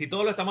 y si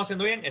todos lo estamos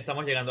haciendo bien,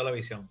 estamos llegando a la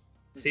visión.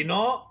 Si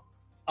no,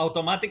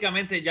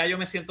 automáticamente ya yo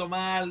me siento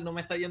mal, no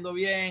me está yendo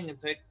bien,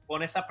 entonces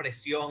pone esa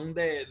presión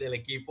del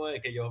equipo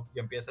de que yo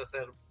empiece a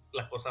hacer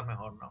las cosas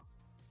mejor, ¿no?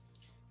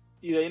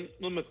 Y de ahí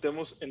nos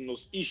metemos en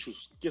los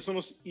issues. ¿Qué son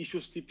los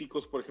issues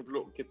típicos, por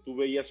ejemplo, que tú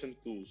veías en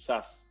tu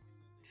SaaS?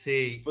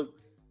 Sí. Pues,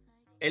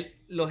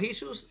 los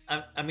issues,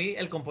 a mí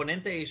el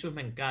componente de issues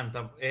me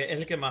encanta. Es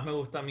el que más me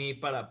gusta a mí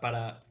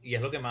y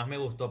es lo que más me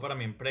gustó para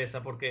mi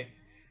empresa, porque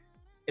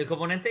el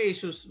componente de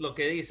issues lo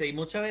que dice, y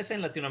muchas veces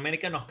en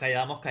Latinoamérica nos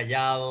quedamos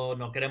callados,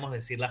 no queremos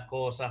decir las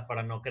cosas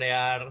para no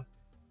crear,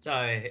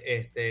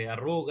 ¿sabes?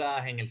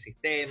 Arrugas en el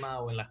sistema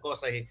o en las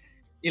cosas.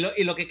 Y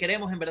lo que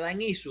queremos en verdad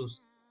en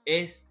issues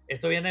es,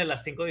 esto viene de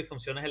las 5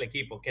 disfunciones del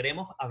equipo,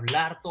 queremos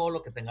hablar todo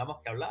lo que tengamos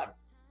que hablar.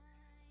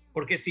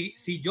 Porque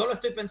si yo lo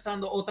estoy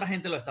pensando, otra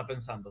gente lo está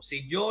pensando.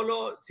 Si yo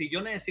no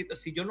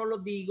lo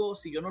digo,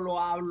 si yo no lo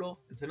hablo,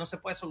 entonces no se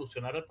puede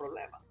solucionar el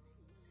problema.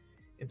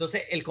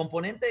 Entonces, el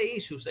componente de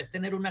issues es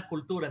tener una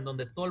cultura en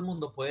donde todo el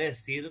mundo puede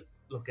decir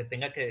lo que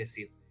tenga que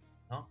decir,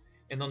 ¿no?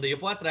 En donde yo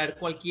pueda traer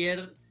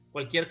cualquier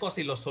cosa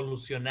y lo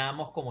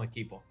solucionamos como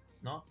equipo,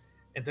 ¿no?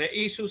 Entonces,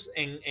 issues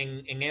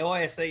en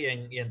EOS y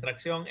en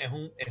tracción es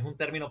un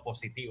término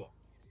positivo.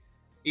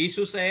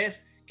 Issues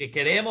es que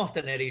queremos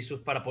tener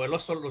issues para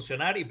poderlos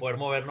solucionar y poder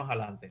movernos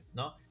adelante,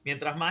 ¿no?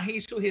 Mientras más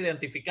issues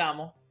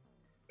identificamos,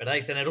 ¿verdad?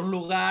 Y tener un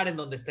lugar en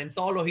donde estén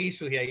todos los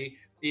issues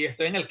y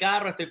estoy en el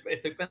carro,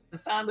 estoy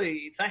pensando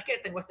y ¿sabes qué?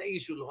 Tengo este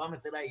issue, lo voy a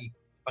meter ahí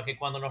para que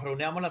cuando nos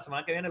reunamos la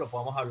semana que viene lo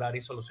podamos hablar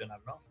y solucionar,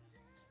 ¿no?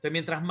 Entonces,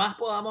 mientras más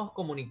podamos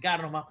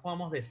comunicarnos, más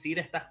podamos decir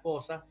estas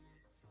cosas,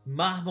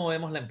 más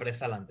movemos la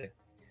empresa adelante.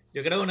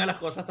 Yo creo que una de las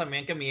cosas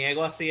también que mi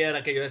ego hacía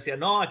era que yo decía,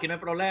 no, aquí no hay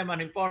problema,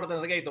 no importa,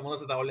 no sé qué, y todo el mundo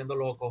se está volviendo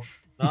loco,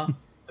 ¿no?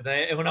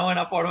 Entonces es una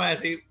buena forma de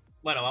decir,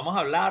 bueno, vamos a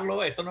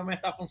hablarlo, esto no me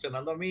está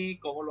funcionando a mí,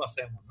 ¿cómo lo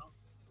hacemos, no?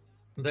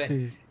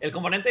 Entonces, Sí. el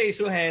componente de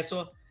issues es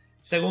eso.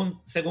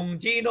 Según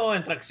Gino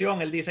en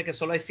Tracción, él dice que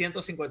solo hay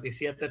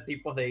 157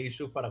 tipos de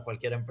issues para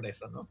cualquier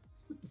empresa, ¿no?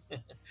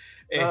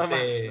 Nada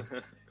más.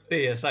 Sí,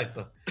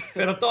 exacto.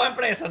 Pero toda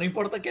empresa, no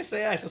importa qué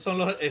sea, esos son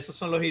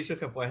los issues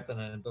que puedes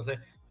tener. Entonces,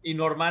 y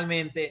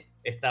normalmente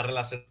está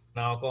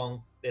relacionado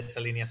con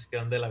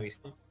desalineación de la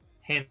visión,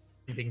 gente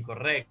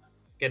incorrecta,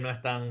 que no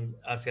están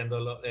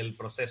haciendo el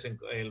proceso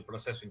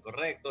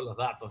incorrecto, los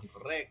datos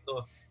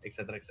incorrectos,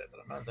 etcétera,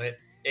 etcétera, ¿no? Entonces,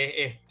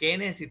 es qué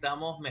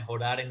necesitamos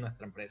mejorar en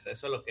nuestra empresa.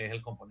 Eso es lo que es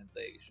el componente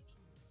de issues.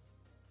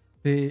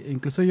 Sí,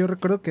 incluso yo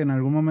recuerdo que en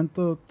algún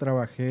momento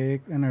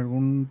trabajé en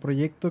algún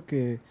proyecto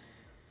que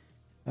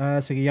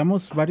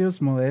seguíamos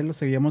varios modelos,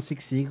 seguíamos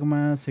Six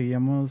Sigma,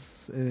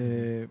 seguíamos...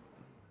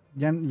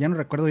 ya no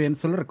recuerdo bien,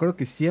 solo recuerdo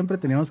que siempre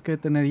teníamos que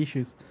tener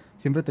issues,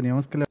 siempre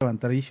teníamos que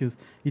levantar issues.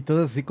 Y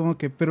todo así como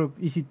que, pero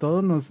 ¿y si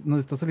todo nos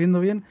está saliendo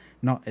bien?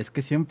 No, es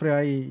que siempre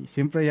hay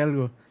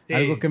algo,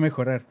 algo Sí. que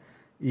mejorar.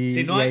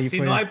 Si Y ahí si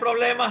fue. no hay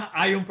problemas,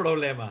 hay un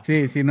problema.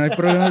 Sí, si no hay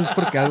problemas es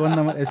porque algo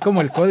anda mal. Es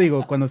como el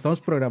código cuando estamos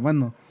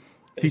programando.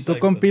 Si tú Exacto.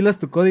 compilas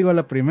tu código a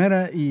la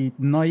primera y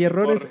no hay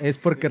errores, Corre. es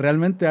porque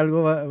realmente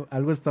algo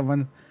está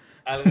mal.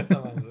 Algo está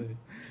mal, sí.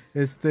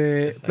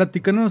 Exacto.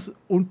 Platícanos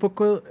un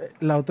poco,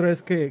 la otra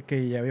vez que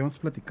ya habíamos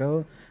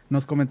platicado,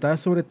 nos comentabas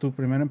sobre tu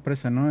primera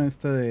empresa, ¿no?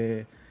 Esta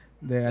de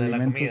La de la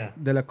alimentos, comida.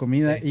 de la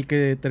comida, Sí. y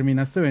que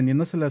terminaste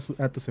vendiéndosela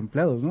a tus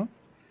empleados, ¿no?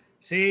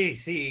 Sí,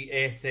 sí.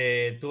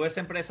 Tuve esa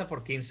empresa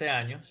por 15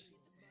 años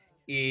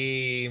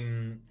y,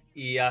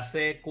 y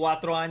hace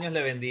 4 años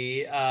le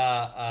vendí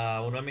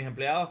a uno de mis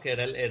empleados, que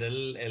era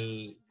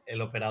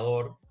el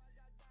operador,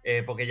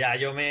 porque ya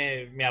yo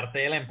me harté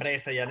de la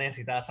empresa, ya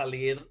necesitaba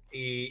salir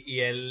y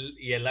él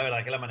la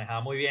verdad que la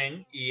manejaba muy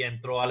bien y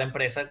entró a la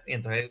empresa y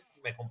entonces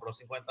me compró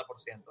 50%.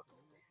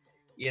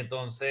 Y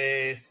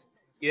entonces,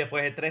 y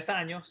después de 3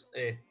 años,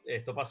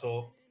 esto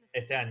pasó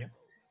este año,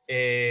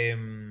 eh,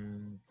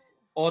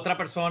 otra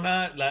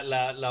persona,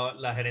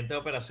 la gerente de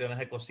operaciones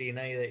de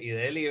cocina y de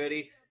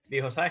delivery,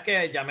 dijo, ¿sabes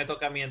qué? Ya me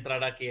toca a mí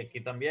entrar aquí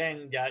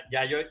también, ya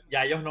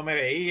ellos no me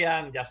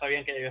veían, ya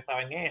sabían que yo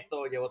estaba en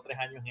esto, llevo 3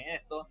 años en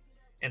esto.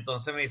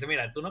 Entonces me dice,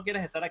 mira, tú no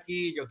quieres estar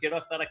aquí, yo quiero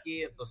estar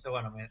aquí. Entonces,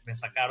 bueno, me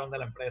sacaron de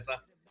la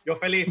empresa. Yo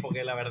feliz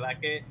porque la verdad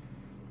que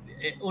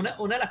una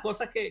de las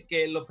cosas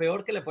que lo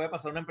peor que le puede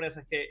pasar a una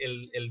empresa es que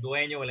el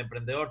dueño o el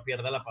emprendedor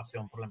pierda la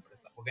pasión por la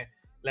empresa. Porque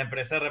la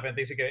empresa de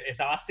repente dice que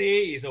estaba así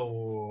y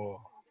hizo,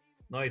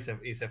 ¿no? Y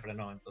se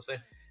frenó.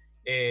 Entonces,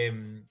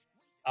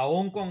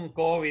 aún con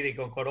COVID y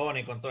con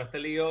Corona y con todo este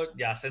lío,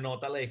 ya se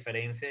nota la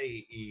diferencia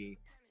y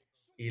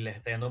les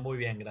está yendo muy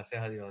bien,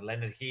 gracias a Dios. La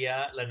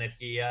energía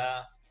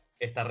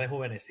está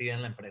rejuvenecida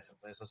en la empresa.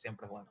 Entonces, eso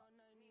siempre es bueno.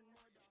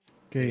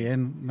 Qué Sí.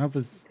 bien, no,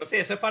 pues Pero sí,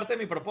 eso es parte de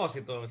mi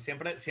propósito.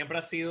 Siempre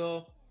ha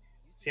sido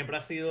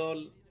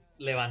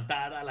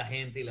levantar a la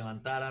gente y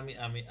levantar a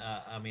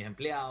mis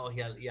empleados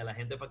y a la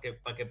gente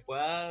para que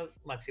pueda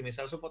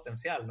maximizar su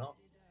potencial, ¿no?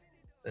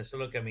 Eso es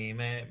lo que a mí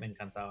me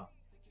encantaba.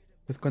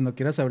 pues cuando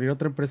quieras abrir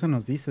otra empresa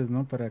nos dices,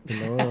 ¿no? Para que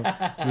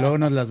luego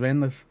nos las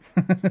vendas.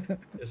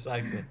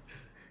 Exacto.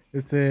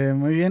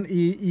 Muy bien.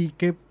 ¿Y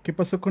qué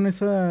pasó con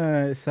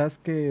esa SaaS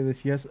que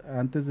decías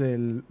antes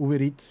del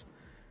Uber Eats?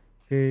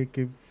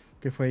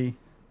 ¿Qué fue ahí?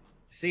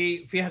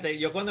 Sí, fíjate,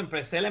 yo cuando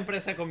empecé la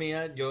empresa de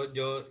comida, yo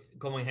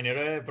como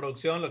ingeniero de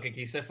producción, lo que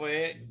quise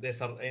fue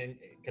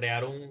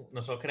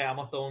nosotros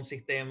creamos todo un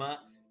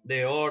sistema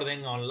de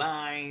orden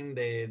online,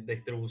 de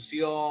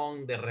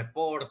distribución, de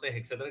reportes,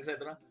 etcétera,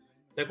 etcétera.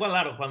 Entonces,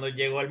 claro, cuando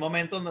llegó el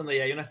momento en donde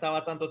ya yo no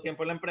estaba tanto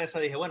tiempo en la empresa,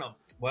 dije, bueno,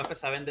 voy a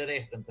empezar a vender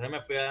esto. Entonces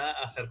me fui a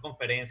hacer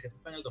conferencias,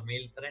 esto fue en el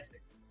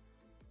 2013,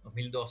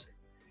 2012.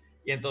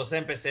 Y entonces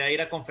empecé a ir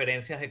a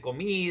conferencias de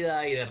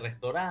comida y de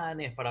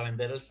restaurantes para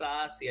vender el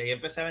SaaS y ahí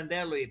empecé a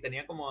venderlo y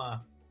tenía como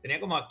a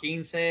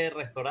 15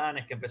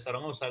 restaurantes que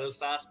empezaron a usar el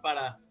SaaS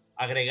para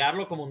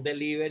agregarlo como un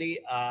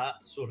delivery a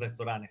sus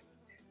restaurantes.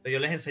 Entonces yo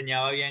les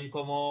enseñaba bien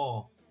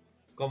cómo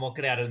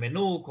crear el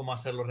menú, cómo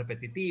hacerlo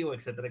repetitivo,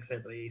 etcétera,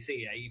 etcétera. Y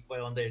sí, ahí fue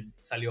donde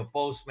salió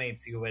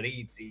Postmates y Uber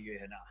Eats y yo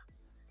dije, nada.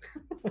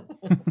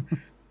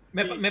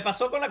 Me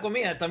pasó con la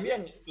comida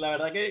también. La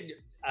verdad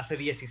que hace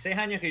 16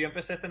 años que yo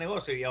empecé este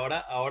negocio y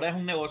ahora es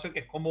un negocio que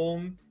es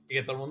común y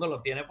que todo el mundo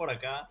lo tiene por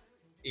acá.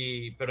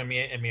 Pero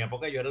en mi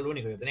época yo era el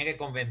único. Yo tenía que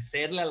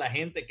convencerle a la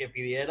gente que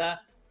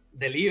pidiera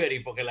delivery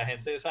porque la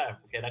gente, ¿sabes?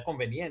 Porque era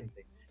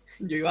conveniente.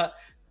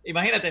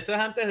 Imagínate, esto es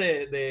antes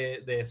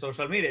de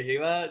social media.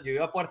 Yo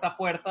iba puerta a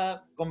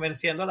puerta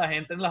convenciendo a la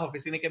gente en las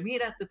oficinas y que,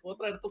 mira, te puedo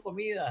traer tu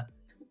comida.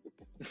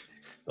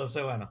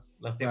 Entonces, bueno,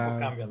 los tiempos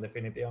cambian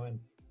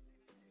definitivamente.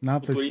 No,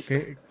 pues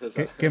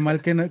qué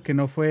mal que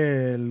no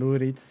fue el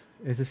Uber Eats,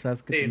 ese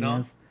SaaS que Sí,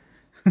 tenías.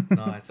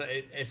 No, eso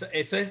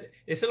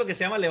es lo que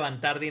se llama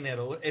levantar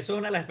dinero. Eso es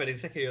una de las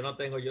experiencias que yo no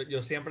tengo.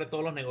 Yo siempre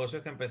todos los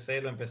negocios que empecé,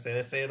 lo empecé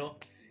de cero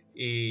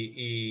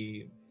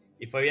y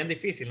y fue bien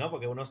difícil, ¿no?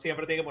 Porque uno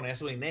siempre tiene que poner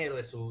su dinero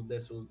de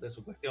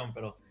su cuestión,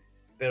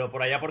 pero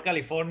por allá por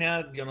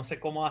California, yo no sé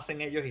cómo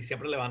hacen ellos y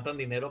siempre levantan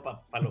dinero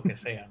para lo que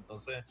sea.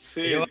 Entonces,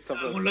 Sí, ellos van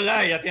a algún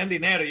lugar y ya tienen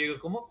dinero. Y yo digo,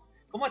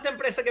 ¿cómo esta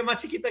empresa que es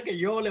más chiquita que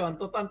yo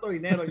levantó tanto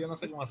dinero? Yo no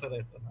sé cómo hacer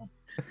esto, ¿no?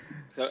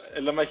 o sea,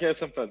 es la magia de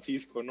San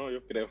Francisco, ¿no?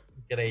 Yo creo.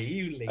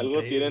 Increíble,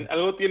 Algo increíble.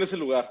 tiene ese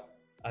lugar.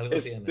 Algo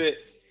tiene.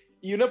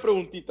 Y una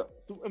preguntita.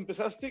 Tú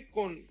empezaste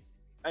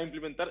a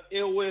implementar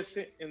EOS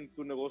en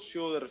tu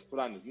negocio de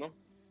restaurantes, ¿no?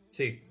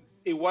 Sí.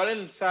 Igual en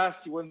el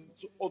SaaS, igual en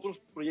otros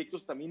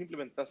proyectos también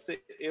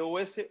implementaste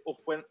EOS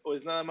o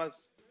es nada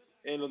más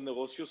en los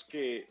negocios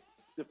que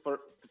te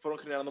fueron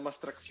generando más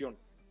tracción.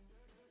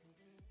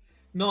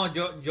 No,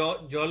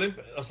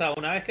 o sea,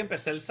 una vez que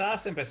empecé el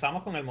SaaS,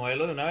 empezamos con el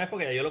modelo de una vez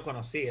porque ya yo lo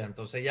conocía.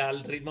 Entonces ya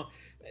el ritmo,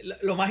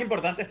 lo más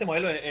importante de este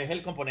modelo es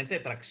el componente de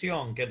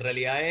tracción, que en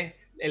realidad es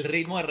el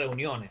ritmo de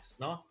reuniones,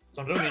 ¿no?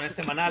 Son reuniones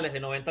semanales de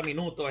 90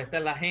 minutos, esta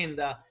es la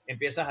agenda,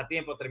 empiezas a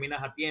tiempo,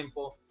 terminas a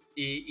tiempo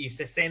y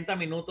 60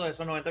 minutos de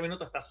esos 90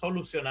 minutos estás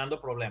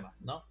solucionando problemas,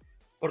 ¿no?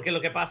 Porque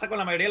lo que pasa con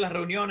la mayoría de las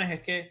reuniones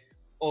es que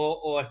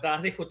o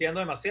estás discutiendo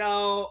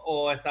demasiado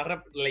o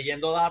estás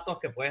leyendo datos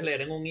que puedes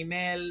leer en un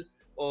email.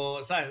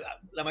 O, ¿sabes?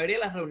 La mayoría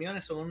de las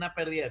reuniones son una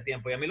pérdida de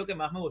tiempo. Y a mí lo que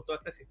más me gustó de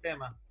este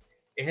sistema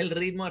es el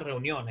ritmo de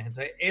reuniones.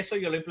 Entonces, eso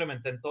yo lo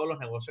implementé en todos los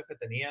negocios que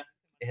tenía.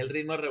 Es el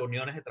ritmo de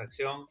reuniones de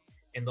tracción,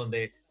 en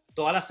donde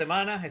todas las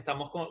semanas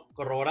estamos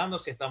corroborando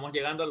si estamos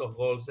llegando a los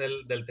goals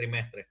del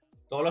trimestre.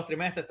 Todos los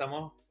trimestres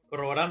estamos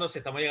corroborando si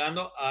estamos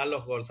llegando a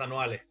los goals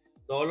anuales.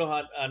 Todos los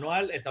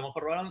anuales estamos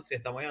corroborando si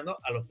estamos llegando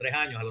a los 3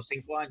 años, a los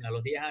 5 años, a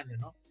los 10 años,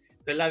 ¿no?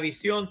 Entonces, la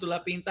visión tú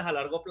la pintas a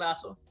largo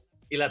plazo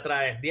y la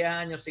traes 10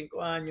 años,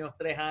 5 años,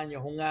 3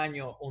 años, 1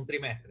 año, un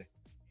trimestre.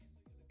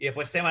 Y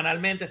después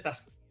semanalmente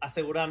estás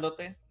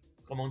asegurándote,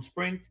 como un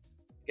sprint,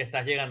 que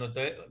estás llegando.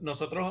 Entonces,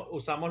 nosotros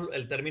usamos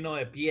el término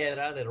de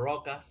piedra, de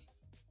rocas,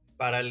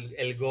 para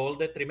el goal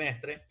de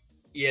trimestre,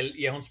 y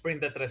es un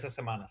sprint de 13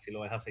 semanas, si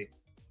lo ves así,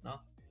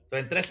 ¿no?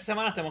 Entonces, en 13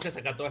 semanas tenemos que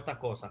sacar todas estas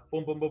cosas.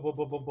 Pum, pum, pum, pum,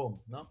 pum, pum,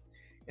 pum, ¿no?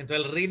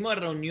 Entonces, el ritmo de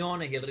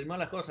reuniones y el ritmo de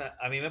las cosas,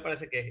 a mí me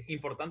parece que es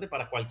importante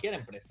para cualquier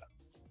empresa.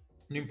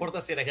 No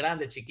importa si eres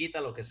grande,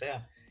 chiquita, lo que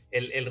sea.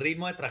 El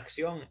ritmo de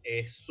tracción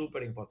es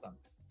súper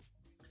importante.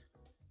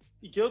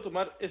 Y quiero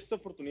tomar esta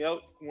oportunidad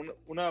como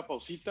una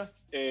pausita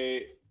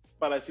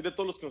para decirle a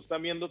todos los que nos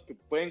están viendo que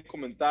pueden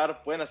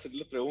comentar, pueden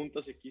hacerle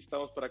preguntas y aquí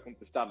estamos para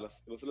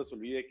contestarlas. Que no se les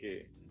olvide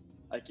que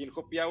aquí en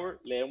Happy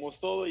Hour leemos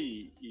todo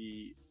y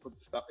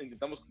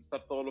intentamos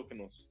contestar todo lo que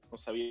nos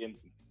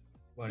avienten.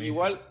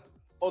 Igual,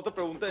 otra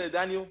pregunta de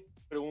Daniel.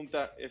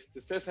 Pregunta,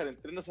 César,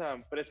 ¿entrenas a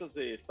empresas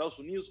de Estados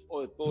Unidos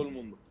o de todo el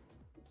mundo?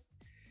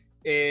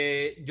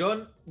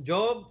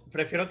 Yo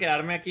prefiero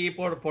quedarme aquí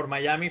por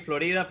Miami,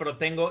 Florida, pero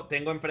tengo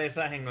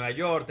empresas en Nueva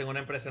York, tengo una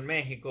empresa en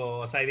México,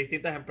 o sea, hay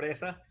distintas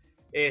empresas,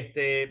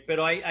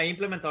 pero hay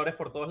implementadores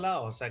por todos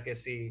lados, o sea que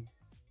si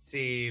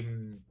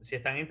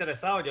están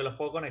interesados, yo los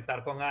puedo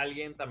conectar con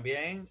alguien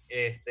también,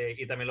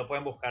 y también lo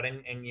pueden buscar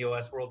en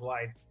iOS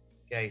Worldwide,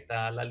 que ahí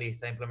está la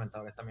lista de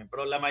implementadores también,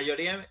 pero la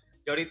mayoría,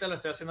 yo ahorita lo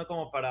estoy haciendo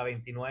como para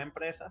 29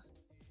 empresas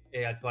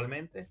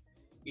actualmente.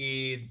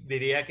 Y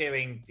diría que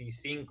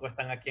 25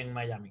 están aquí en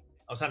Miami.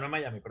 O sea, no en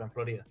Miami, pero en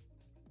Florida.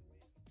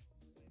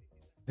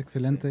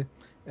 Excelente.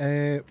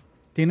 Sí.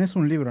 Tienes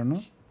un libro, ¿no?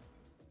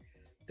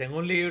 Tengo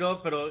un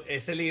libro, pero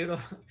ese libro...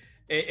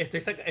 estoy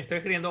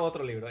escribiendo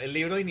otro libro. El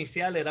libro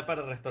inicial era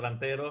para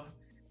restauranteros,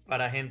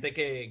 para gente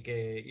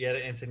y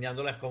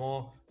enseñándoles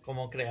cómo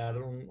crear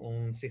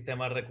un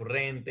sistema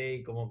recurrente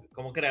y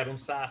cómo crear un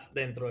SaaS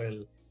dentro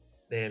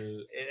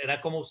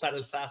era cómo usar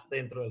el SaaS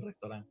dentro del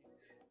restaurante.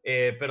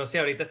 Pero sí,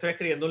 ahorita estoy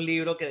escribiendo un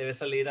libro que debe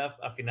salir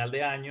a final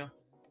de año,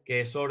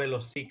 que es sobre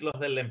los ciclos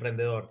del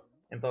emprendedor.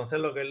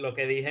 Entonces, lo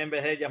que dije, en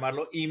vez de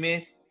llamarlo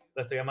E-Myth,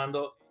 lo estoy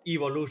llamando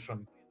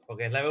Evolution,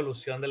 porque es la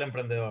evolución del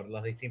emprendedor,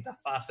 las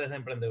distintas fases de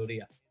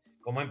emprendeduría.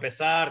 Cómo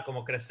empezar,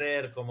 cómo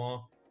crecer,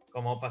 cómo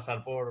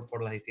pasar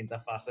por las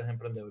distintas fases de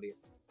emprendeduría.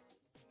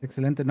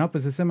 Excelente. No,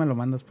 pues ese me lo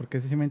mandas, porque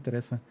ese sí me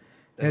interesa.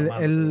 Te lo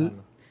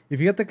mando. Y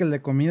fíjate que el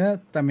de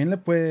comida también le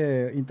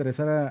puede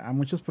interesar a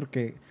muchos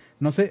porque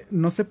no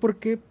sé por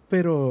qué,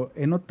 pero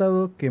he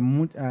notado que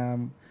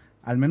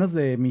al menos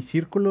de mi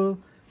círculo,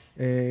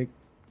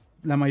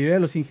 la mayoría de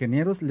los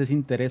ingenieros les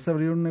interesa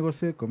abrir un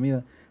negocio de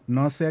comida.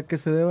 No sé a qué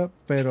se deba,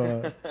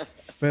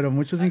 pero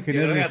muchos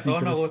ingenieros... Yo creo que a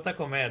todos nos gusta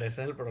comer,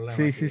 ese es el problema.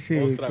 Sí, sí, sí.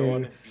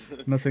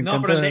 Nos encanta.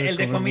 No, pero el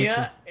de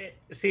comida,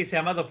 sí, se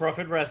llama The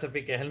Profit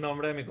Recipe, que es el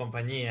nombre de mi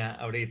compañía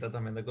ahorita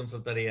también de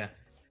consultoría.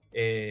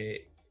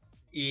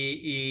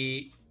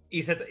 Y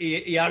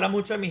habla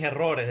mucho de mis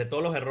errores, de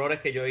todos los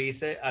errores que yo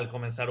hice al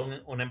comenzar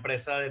una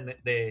empresa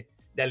de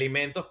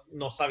alimentos,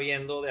 no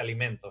sabiendo de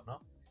alimentos, ¿no?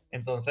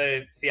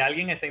 Entonces, si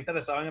alguien está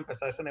interesado en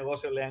empezar ese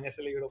negocio, lean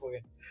ese libro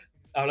porque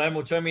habla de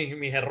mucho de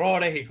mis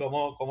errores y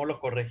cómo los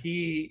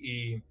corregí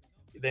y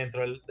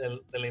dentro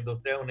de la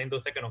industria, una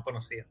industria que no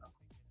conocía, ¿no?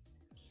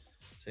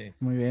 Sí.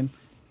 Muy bien.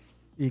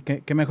 Y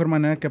qué mejor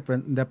manera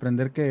de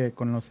aprender que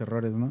con los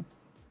errores, ¿no?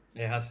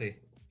 Es así,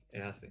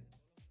 es así.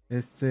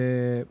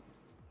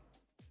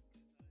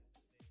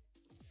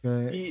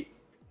 Y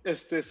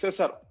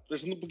César,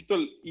 regresando un poquito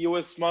al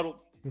EOS model,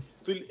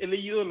 he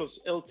leído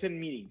los L10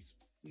 meetings,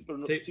 pero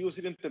no, Sí. sigo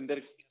sin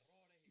entender.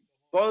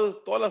 Todas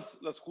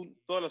las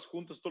juntas, todos los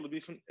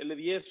meetings son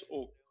L10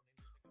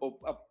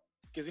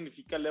 ¿qué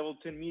significa Level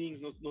 10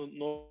 meetings?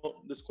 No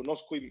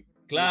desconozco.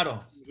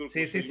 Claro,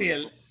 sí.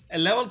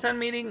 El Level 10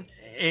 Meeting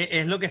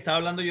es lo que estaba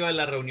hablando yo de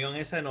la reunión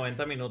esa de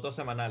 90 minutos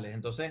semanales.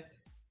 Entonces,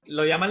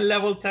 lo llaman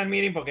Level 10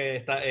 Meeting porque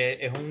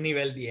es un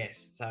nivel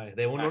 10, ¿sabes?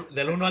 Del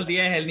 1 al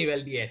 10 es el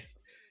nivel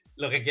 10.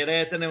 Lo que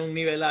quiere es tener un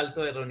nivel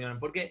alto de reuniones.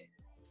 Porque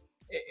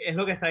es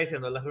lo que está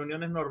diciendo, las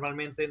reuniones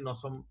normalmente no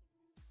son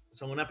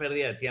una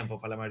pérdida de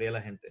tiempo para la mayoría de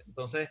la gente.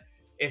 Entonces,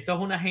 esto es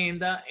una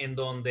agenda en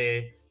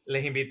donde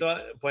les invito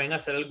pueden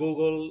hacer el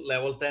Google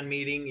Level 10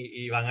 Meeting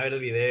y van a ver el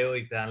video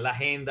y te dan la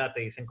agenda,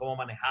 te dicen cómo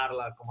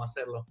manejarla, cómo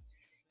hacerlo.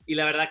 Y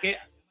la verdad que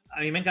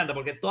a mí me encanta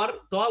porque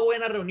toda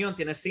buena reunión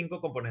tiene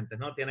 5 componentes,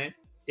 ¿no?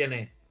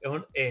 Es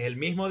el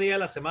mismo día de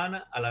la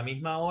semana, a la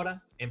misma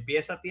hora,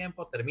 empieza a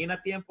tiempo, termina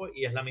a tiempo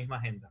y es la misma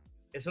agenda.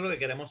 Eso es lo que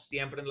queremos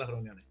siempre en las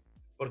reuniones,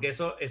 porque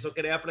eso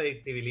crea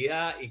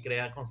predictibilidad y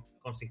crea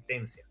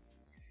consistencia.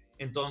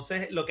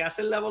 Entonces, lo que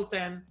hace el Level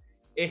 10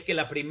 es que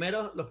los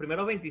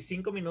primeros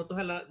 25 minutos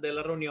de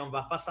la reunión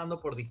vas pasando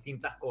por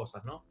distintas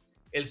cosas, ¿no?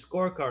 El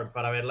scorecard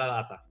para ver la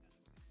data.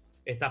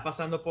 Estás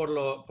pasando por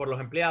los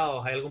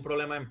empleados, ¿hay algún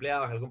problema de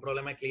empleados, hay algún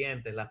problema de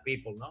clientes, las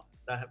people, ¿no?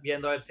 Estás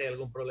viendo a ver si hay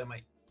algún problema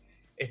ahí.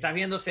 Estás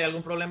viendo si hay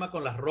algún problema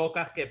con las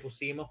rocas que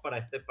pusimos para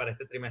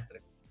este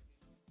trimestre.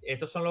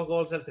 Estos son los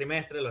goals del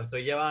trimestre, los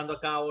estoy llevando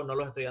a cabo, no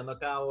los estoy llevando a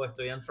cabo,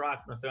 estoy on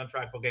track, no estoy on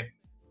track, porque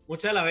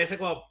muchas de las veces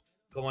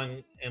como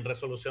en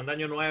resolución de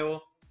año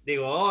nuevo,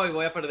 digo, hoy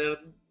voy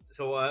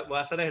a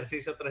hacer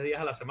ejercicio 3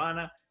 días a la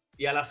semana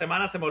y a la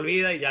semana se me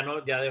olvida y ya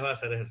dejo de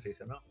hacer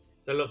ejercicio, ¿no?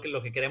 Entonces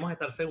lo que queremos es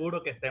estar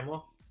seguros que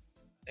estemos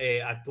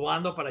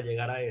actuando para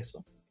llegar a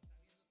eso.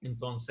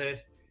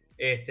 Entonces,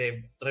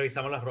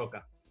 revisamos las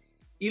rocas.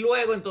 Y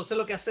luego, entonces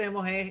lo que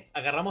hacemos es,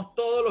 agarramos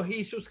todos los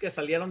issues que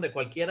salieron de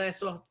cualquiera de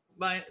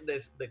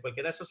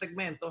esos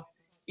segmentos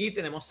y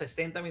tenemos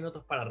 60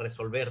 minutos para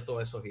resolver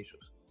todos esos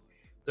issues.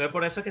 Entonces,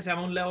 por eso es que se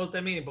llama un Level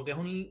 10 Meeting, porque es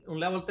un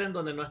Level 10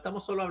 donde no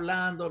estamos solo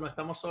hablando, no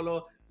estamos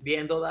solo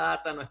viendo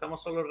data, no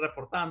estamos solo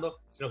reportando,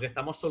 sino que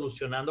estamos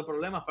solucionando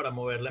problemas para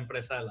mover la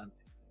empresa adelante.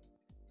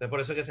 Entonces, por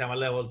eso es que se llama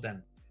Level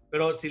 10.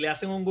 Pero si le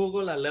hacen un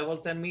Google a Level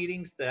 10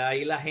 Meetings, te da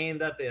ahí la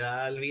agenda, te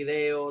da el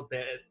video,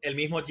 el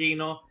mismo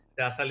Gino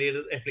te va a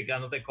salir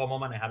explicándote cómo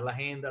manejar la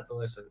agenda,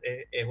 todo eso.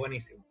 Es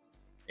buenísimo.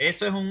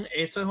 Eso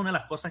es una de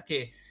las cosas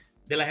que,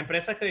 de las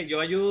empresas que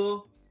yo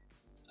ayudo,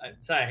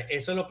 ¿sabes?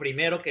 Eso es lo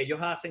primero que ellos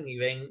hacen y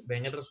ven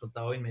el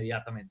resultado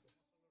inmediatamente.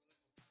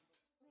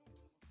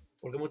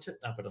 Porque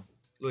perdón,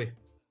 Luis.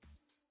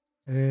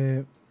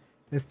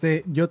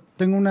 Yo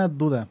tengo una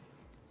duda.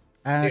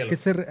 ¿A Dígalo.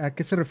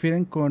 qué se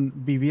refieren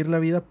con vivir la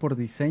vida por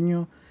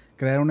diseño,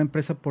 crear una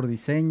empresa por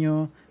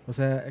diseño? O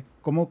sea,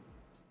 ¿cómo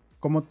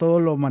todo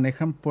lo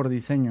manejan por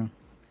diseño?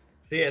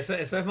 Sí, eso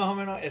es más o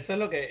menos, eso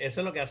es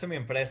lo que hace mi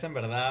empresa, en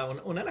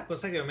verdad. Una de las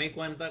cosas que yo me di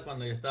cuenta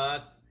cuando yo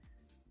estaba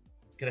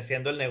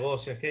creciendo el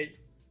negocio es que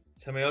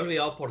se me había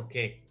olvidado por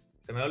qué.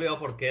 Se me había olvidado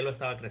por qué lo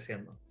estaba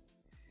creciendo.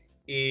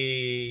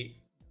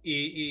 Y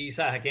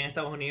 ¿sabes? Aquí en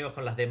Estados Unidos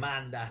con las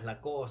demandas, la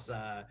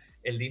cosa,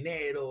 el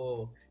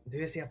dinero. Entonces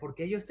yo decía, ¿por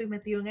qué yo estoy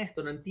metido en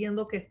esto? No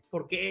entiendo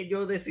por qué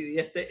yo decidí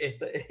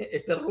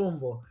este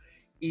rumbo.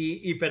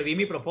 Y perdí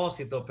mi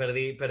propósito,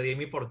 perdí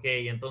mi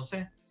porqué. Y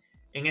entonces,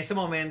 en ese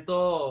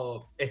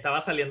momento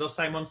estaba saliendo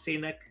Simon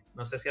Sinek.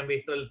 No sé si han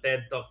visto el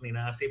TED Talk ni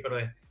nada así, pero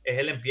es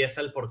él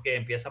empieza el porqué,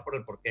 empieza por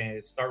el porqué.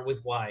 Start with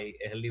Why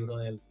es el libro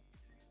de él.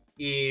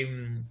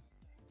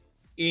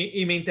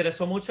 Y me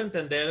interesó mucho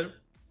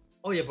entender,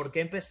 oye, ¿por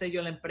qué empecé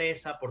yo la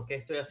empresa? ¿Por qué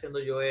estoy haciendo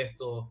yo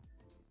esto?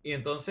 Y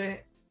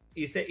entonces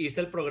hice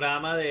el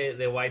programa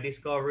de Why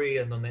Discovery,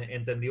 en donde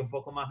entendí un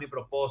poco más mi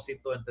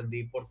propósito,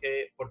 entendí por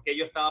qué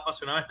yo estaba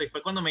apasionado de esto. Y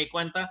fue cuando me di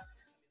cuenta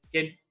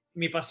que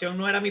mi pasión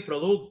no era mi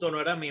producto, no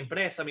era mi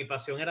empresa, mi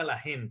pasión era la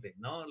gente,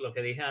 ¿no? Lo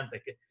que dije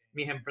antes, que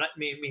mis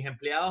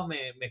empleados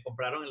me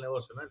compraron el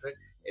negocio, ¿no? Entonces,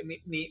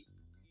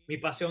 mi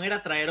pasión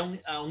era traer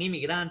a un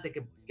inmigrante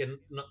que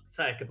no,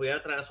 ¿sabes? Que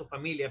pudiera traer a su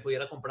familia,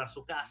 pudiera comprar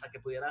su casa, que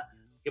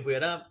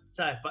pudiera,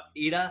 ¿sabes?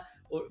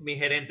 Mis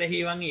gerentes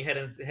iban y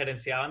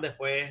gerenciaban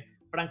después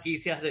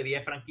franquicias de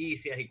 10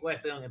 franquicias y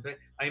cuestiones.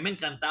 Entonces, a mí me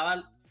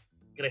encantaba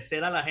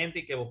crecer a la gente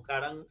y que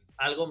buscaran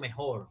algo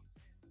mejor.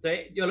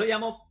 Entonces, yo lo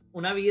llamo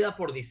una vida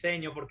por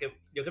diseño, porque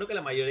yo creo que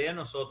la mayoría de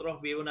nosotros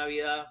vive una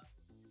vida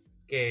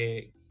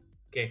que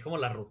es como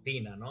la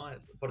rutina, ¿no?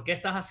 ¿Por qué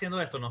estás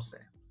haciendo esto? No sé.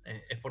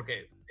 Es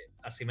porque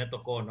así me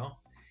tocó,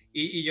 ¿no?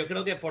 Y yo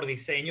creo que por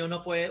diseño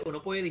uno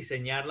puede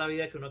diseñar la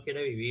vida que uno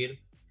quiere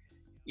vivir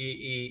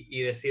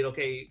y decir, ok,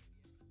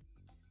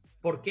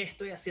 ¿por qué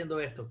estoy haciendo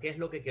esto? ¿Qué es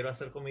lo que quiero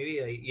hacer con mi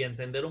vida? Y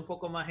entender un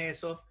poco más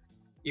eso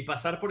y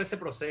pasar por ese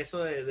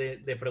proceso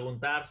de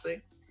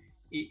preguntarse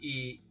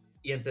y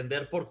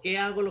entender por qué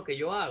hago lo que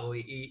yo hago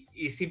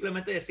y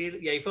simplemente decir,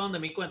 y ahí fue donde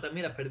me di cuenta,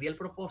 mira, perdí el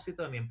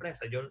propósito de mi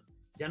empresa, yo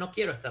ya no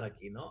quiero estar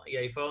aquí, ¿no? Y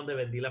ahí fue donde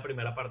vendí la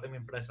primera parte de mi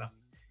empresa.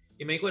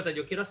 y me di cuenta,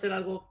 yo quiero hacer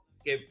algo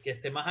que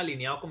esté más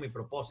alineado con mi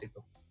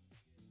propósito.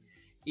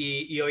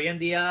 Y hoy en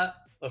día,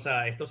 o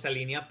sea, esto se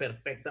alinea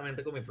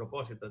perfectamente con mi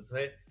propósito.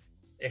 Entonces,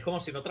 es como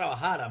si no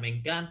trabajara. Me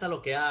encanta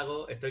lo que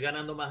hago, estoy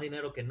ganando más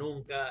dinero que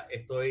nunca,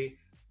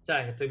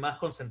 ¿sabes? Estoy más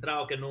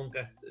concentrado que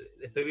nunca,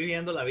 estoy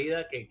viviendo la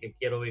vida que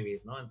quiero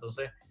vivir, ¿no?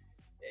 Entonces,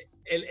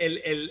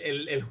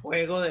 el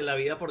juego de la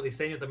vida por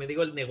diseño, también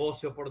digo el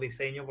negocio por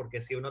diseño, porque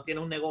si uno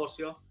tiene un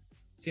negocio,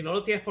 si no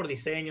lo tienes por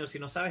diseño, si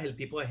no sabes el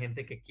tipo de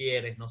gente que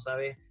quieres, no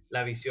sabes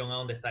la visión a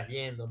dónde estás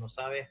yendo, no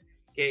sabes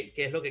qué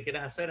es lo que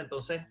quieres hacer,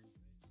 entonces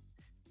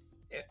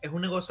es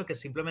un negocio que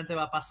simplemente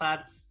va a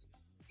pasar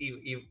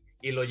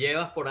y lo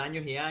llevas por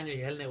años y años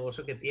y es el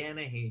negocio que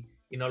tienes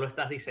y no lo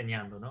estás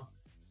diseñando, ¿no?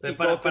 Entonces,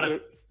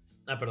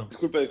 perdón.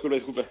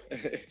 Disculpe.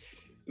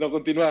 No,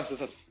 continúa,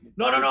 César.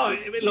 No.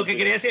 Lo que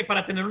quería decir es,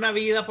 para tener una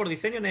vida por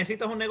diseño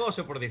necesitas un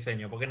negocio por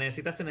diseño, porque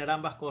necesitas tener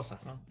ambas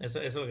cosas, ¿no? Eso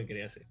es lo que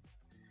quería decir.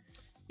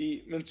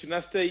 Y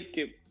mencionaste ahí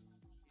que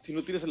si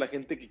no tienes a la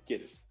gente que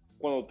quieres,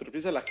 cuando te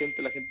refieres a la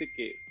gente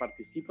que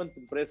participa en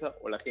tu empresa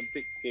o la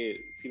gente que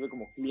sirve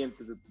como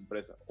clientes de tu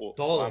empresa, o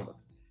todo. ambas.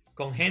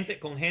 Con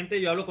gente,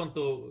 yo hablo con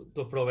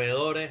tus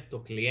proveedores,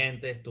 tus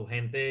clientes, tu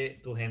gente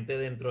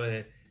dentro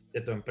de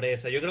tu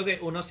empresa. Yo creo que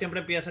uno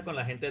siempre empieza con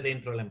la gente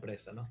dentro de la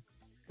empresa, ¿no?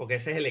 Porque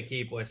ese es el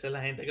equipo, esa es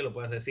la gente que lo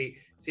puede hacer.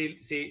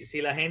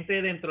 Si la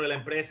gente dentro de la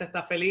empresa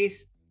está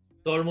feliz,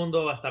 todo el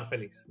mundo va a estar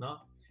feliz,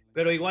 ¿no?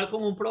 Pero igual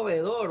con un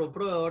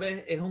proveedor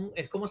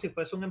es como si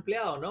fuese un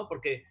empleado, ¿no?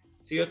 Porque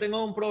si yo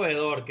tengo un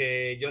proveedor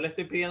que yo le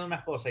estoy pidiendo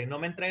unas cosas y no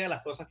me entrega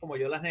las cosas como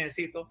yo las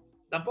necesito,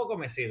 tampoco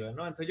me sirve,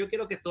 ¿no? Entonces yo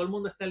quiero que todo el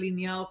mundo esté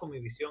alineado con mi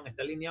visión,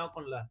 esté alineado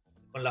con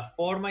la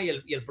forma y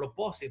el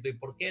propósito y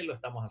por qué lo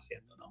estamos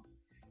haciendo, ¿no?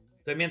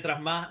 Entonces mientras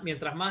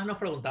más nos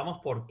preguntamos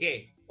por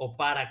qué o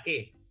para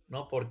qué,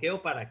 ¿no? ¿Por qué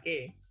o para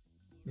qué?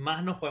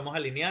 Más nos podemos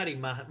alinear y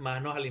más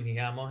nos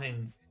alineamos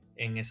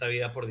en esa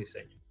vida por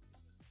diseño.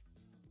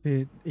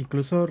 Sí,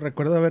 incluso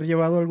recuerdo haber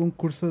llevado algún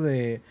curso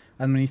de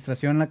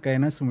administración en la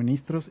cadena de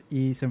suministros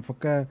y se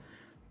enfoca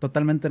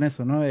totalmente en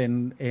eso, ¿no?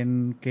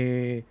 En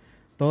que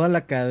toda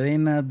la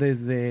cadena,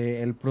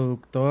 desde el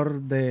productor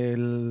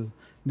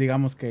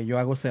digamos que yo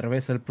hago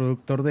cerveza, el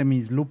productor de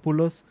mis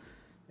lúpulos,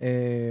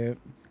 eh,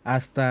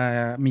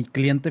 hasta mi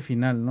cliente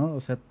final, ¿no? O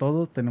sea,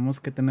 todos tenemos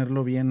que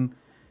tenerlo bien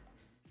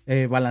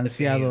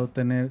balanceado,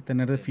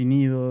 tener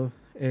definido,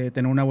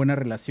 tener una buena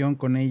relación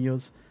con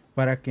ellos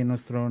para que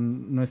nuestra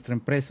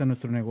empresa,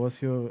 nuestro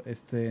negocio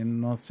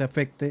no se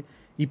afecte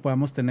y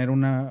podamos tener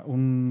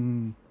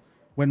un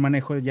buen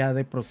manejo ya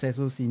de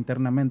procesos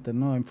internamente,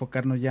 ¿no?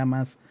 Enfocarnos ya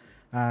más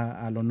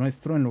a lo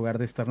nuestro en lugar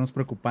de estarnos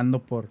preocupando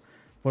por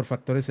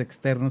factores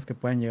externos que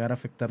puedan llegar a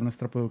afectar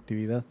nuestra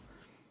productividad.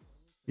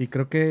 Y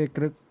creo que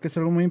es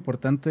algo muy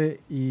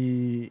importante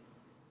y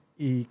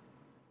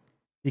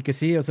que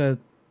sí, o sea,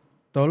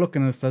 todo lo que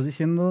nos estás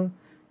diciendo,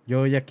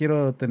 yo ya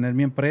quiero tener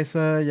mi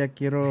empresa, ya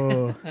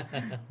quiero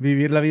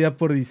vivir la vida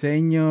por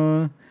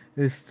diseño,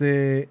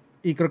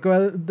 y creo que va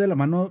de la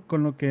mano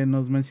con lo que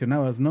nos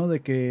mencionabas, ¿no?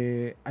 De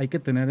que hay que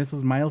tener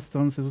esos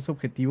milestones, esos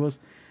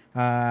objetivos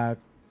a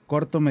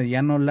corto,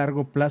 mediano,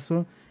 largo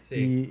plazo. Sí.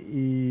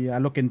 Y a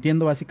lo que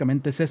entiendo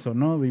básicamente es eso,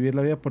 ¿no? Vivir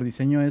la vida por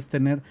diseño es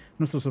tener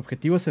nuestros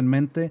objetivos en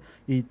mente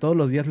y todos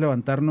los días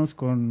levantarnos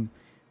con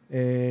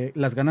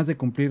las ganas de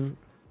cumplir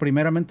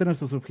primeramente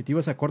nuestros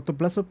objetivos a corto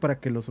plazo para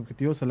que los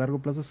objetivos a largo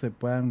plazo se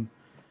puedan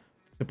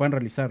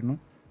realizar, ¿no?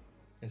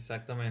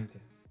 Exactamente.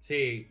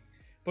 Sí,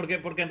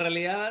 porque en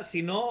realidad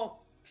si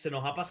no, se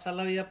nos va a pasar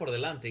la vida por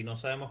delante y no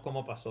sabemos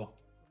cómo pasó,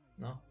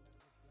 ¿no?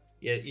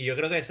 Y yo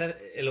creo que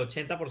el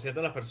 80%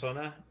 de las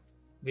personas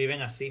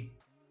viven así,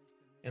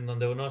 en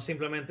donde uno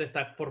simplemente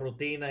está por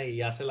rutina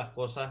y hace las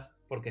cosas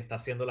porque está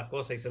haciendo las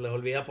cosas y se les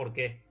olvida por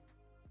qué,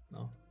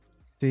 ¿no?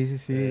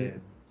 Sí.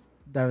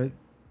 David,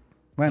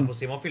 Nos bueno,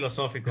 pusimos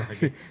filosóficos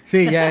aquí.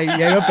 sí, ya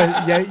iba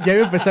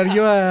a empezar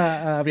yo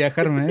a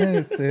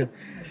viajarme,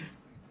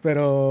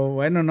 pero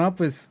bueno, no,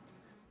 pues,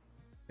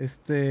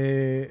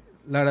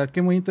 la verdad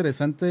que muy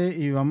interesante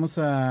y vamos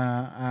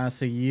a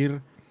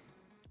seguir,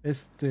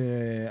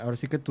 ahora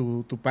sí que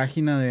tu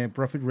página de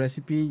Profit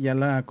Recipe ya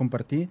la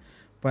compartí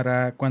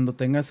para cuando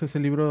tengas ese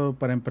libro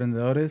para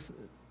emprendedores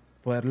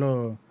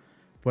poderlo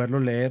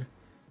leer.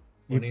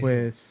 Buenísimo. Y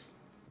pues,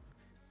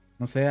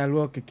 no sé,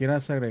 algo que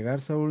quieras agregar,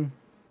 Saúl,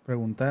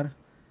 preguntar.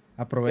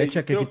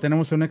 Aprovecha que aquí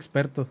tenemos un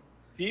experto.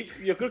 Sí,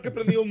 yo creo que he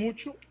aprendido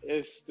mucho.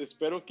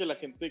 Espero que la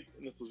gente,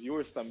 nuestros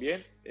viewers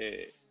también.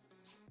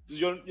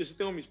 Yo sí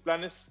tengo mis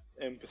planes.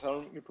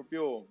 Empezar mi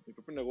propio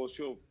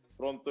negocio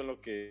pronto en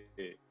lo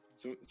que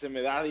se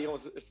me da,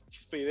 digamos, esta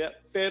chispa de idea,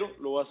 pero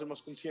lo voy a hacer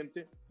más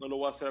consciente. No lo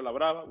voy a hacer a la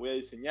brava. Voy a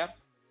diseñar.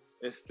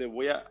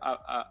 Voy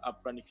a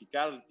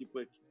planificar el tipo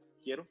de que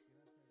quiero.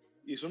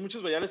 Y son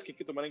muchas variables que hay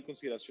que tomar en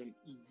consideración.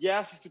 Y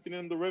ya si estoy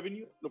teniendo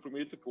revenue, lo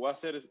primero que voy a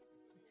hacer es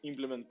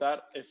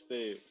implementar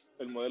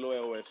el modelo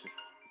EOS,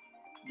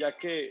 ya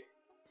que,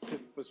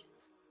 pues,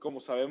 como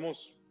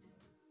sabemos,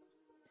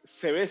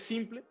 se ve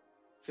simple,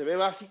 se ve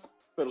básico,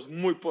 pero es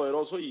muy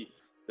poderoso y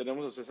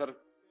tenemos a César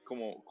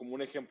como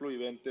un ejemplo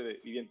viviente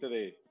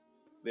de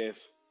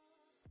eso.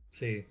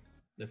 Sí,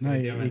 No, y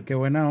definitivamente. qué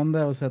buena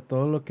onda, o sea,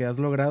 todo lo que has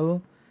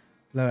logrado,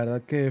 la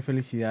verdad que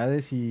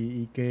felicidades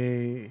y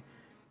que,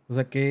 o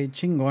sea, qué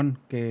chingón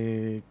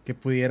que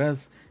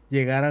pudieras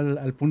llegar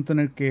al punto en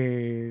el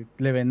que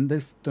le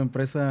vendes tu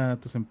empresa a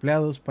tus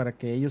empleados para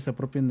que ellos se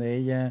apropien de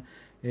ella,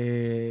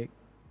 eh,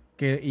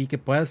 y que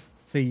puedas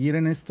seguir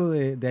en esto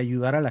de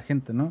ayudar a la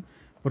gente, ¿no?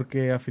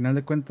 Porque a final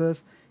de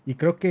cuentas, y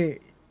creo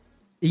que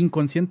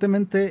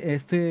inconscientemente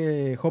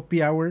este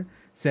Hopi Hour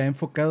se ha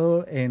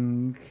enfocado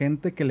en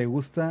gente que le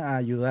gusta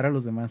ayudar a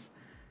los demás.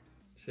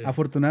 Sí.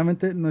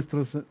 Afortunadamente,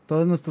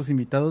 todos nuestros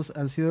invitados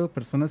han sido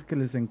personas que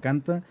les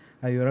encanta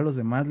ayudar a los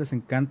demás, les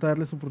encanta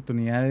darles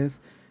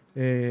oportunidades,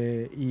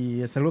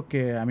 y es algo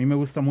que a mí me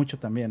gusta mucho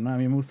también, ¿no? A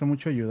mí me gusta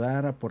mucho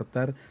ayudar,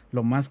 aportar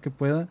lo más que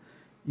pueda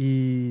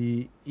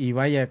y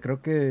vaya,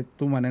 creo que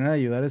tu manera de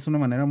ayudar es una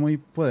manera muy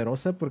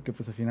poderosa porque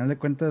pues al final de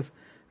cuentas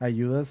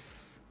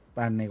ayudas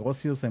a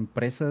negocios, a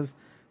empresas,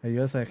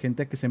 ayudas a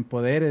gente a que se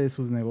empodere de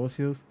sus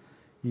negocios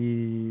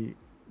y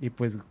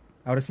pues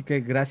ahora sí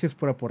que gracias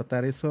por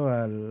aportar eso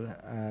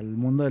al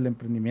mundo del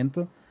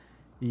emprendimiento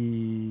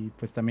y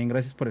pues también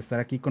gracias por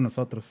estar aquí con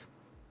nosotros.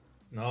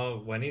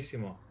 No,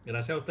 buenísimo.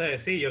 Gracias a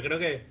ustedes. Sí, yo creo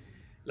que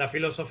la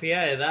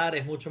filosofía de dar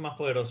es mucho más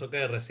poderoso que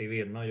de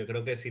recibir, ¿no? Yo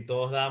creo que si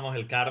todos damos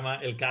el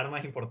karma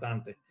es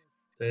importante.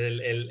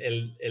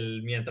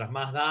 Entonces, mientras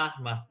más das,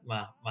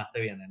 más te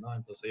viene, ¿no?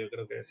 Entonces yo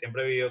creo que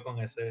siempre he vivido con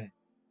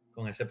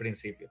ese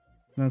principio.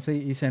 No sé,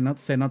 y se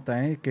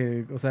nota, ¿eh?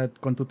 Que, o sea,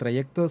 con tu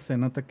trayecto se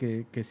nota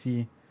que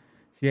sí,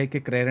 sí hay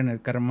que creer en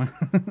el karma.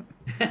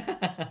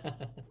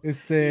 Sí,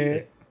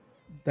 Este,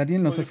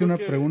 Daniel nos pues yo hace creo una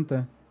que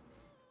pregunta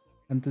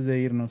antes de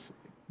irnos.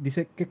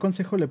 Dice, ¿qué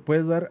consejo le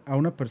puedes dar a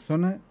una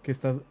persona que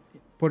está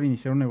por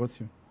iniciar un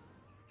negocio?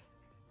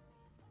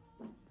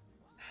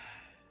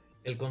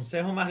 El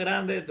consejo más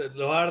grande, te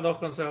voy a dar dos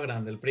consejos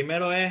grandes. El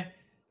primero es,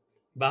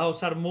 vas a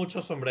usar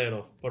muchos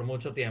sombreros por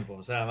mucho tiempo.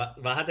 O sea,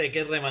 vas a tener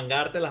que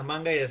remangarte las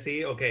mangas y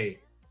decir, ok,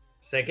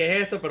 sé que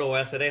es esto, pero voy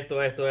a hacer esto,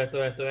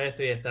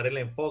 y estar el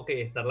enfoque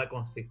y estar la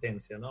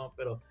consistencia, ¿no?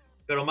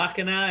 Pero más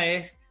que nada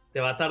es,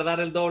 te va a tardar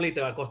el doble y te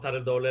va a costar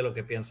el doble de lo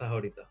que piensas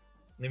ahorita.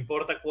 No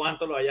importa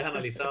cuánto lo hayas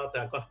analizado, te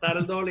va a costar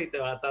el doble y te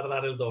va a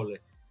tardar el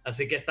doble.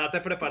 Así que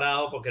estate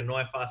preparado porque no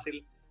es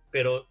fácil,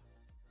 pero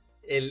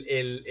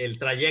el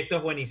trayecto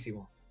es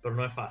buenísimo, pero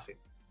no es fácil,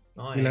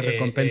 ¿no? Y la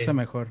recompensa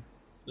mejor.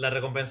 La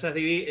recompensa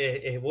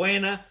es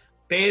buena,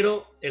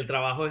 pero el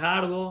trabajo es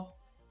arduo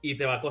y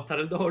te va a costar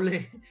el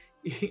doble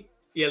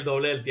y el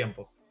doble del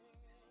tiempo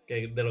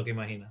de lo que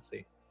imaginas,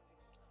 sí.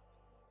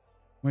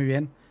 Muy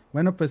bien.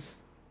 Bueno,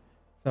 pues,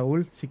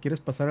 Saúl, si quieres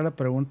pasar a la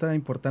pregunta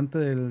importante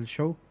del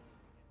show.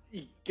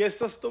 ¿y qué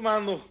estás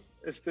tomando,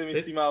 mi Estoy,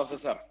 estimado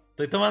César?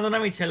 estoy tomando una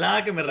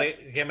michelada que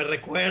me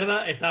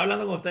recuerda, estaba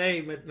hablando con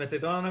ustedes y me estoy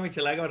tomando una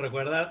michelada que me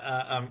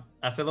recuerda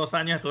hace 2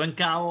 años, estuve en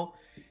Cabo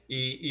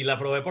y la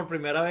probé por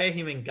primera vez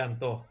y me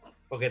encantó,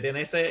 porque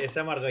tiene ese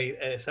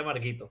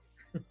amarguito.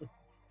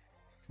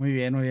 Muy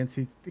bien, muy bien.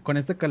 Sí, con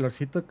este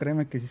calorcito,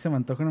 créeme que sí se me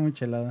antoja una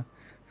michelada.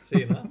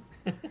 Sí, ¿no?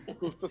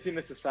 Justo así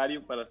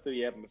necesario para este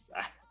viernes.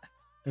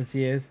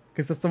 Así es.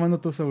 ¿Qué estás tomando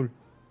tú, Saúl?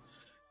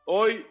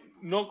 Hoy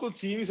no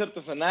conseguí mis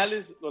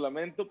artesanales, lo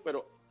lamento,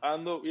 pero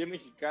ando bien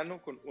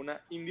mexicano con una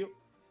indio.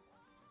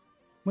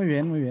 Muy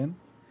bien, muy bien.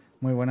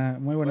 Muy buena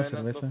Buenas, no,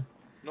 cerveza.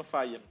 no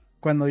fallan.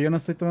 Cuando yo no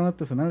estoy tomando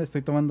artesanal,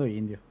 estoy tomando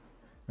indio.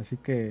 Así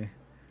que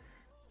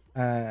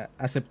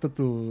acepto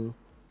tu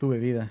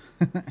bebida.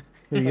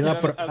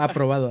 Bebida También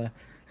aprobada.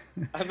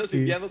 andas Sí.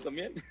 indiando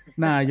también.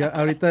 Nada, yo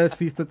ahorita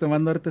sí estoy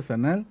tomando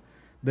artesanal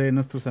de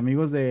nuestros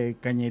amigos de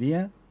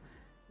Cañería.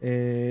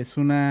 Es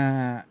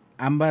una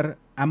ámbar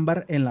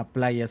en la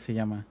playa se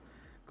llama.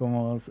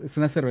 Como es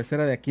una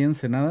cervecera de aquí en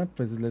Ensenada,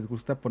 pues les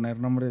gusta poner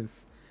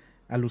nombres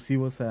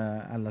alusivos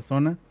a la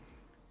zona.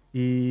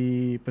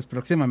 Y pues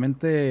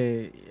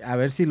próximamente a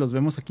ver si los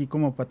vemos aquí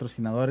como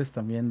patrocinadores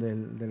también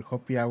del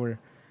Hopi Hour.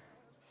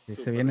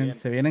 Súper bien.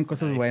 Se vienen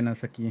cosas Nice.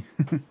 buenas aquí.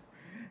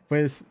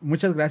 Pues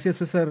muchas gracias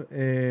César,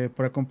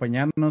 por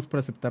acompañarnos, por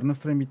aceptar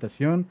nuestra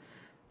invitación.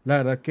 La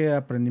verdad que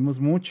aprendimos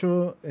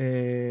mucho,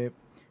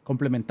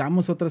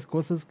 complementamos otras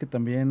cosas que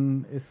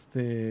también,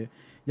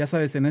 ya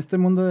sabes, en este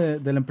mundo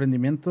del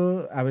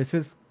emprendimiento a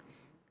veces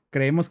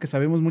creemos que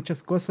sabemos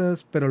muchas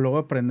cosas, pero luego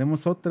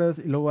aprendemos otras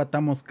y luego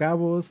atamos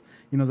cabos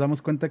y nos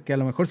damos cuenta que a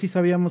lo mejor sí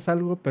sabíamos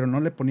algo, pero no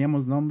le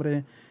poníamos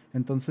nombre.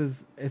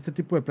 Entonces, este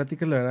tipo de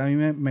pláticas, la verdad, a mí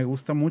me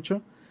gusta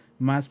mucho,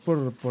 más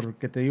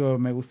porque te digo,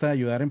 me gusta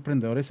ayudar a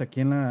emprendedores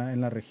aquí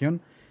en la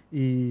región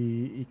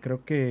y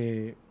creo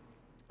que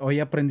hoy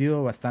he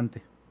aprendido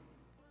bastante.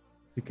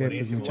 Así que, pues,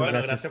 Buenísimo. muchas Bueno,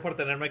 gracias. gracias por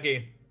tenerme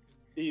aquí.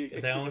 Y Que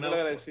tengan extendiendo el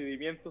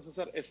agradecimiento,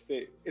 César. Esta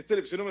es la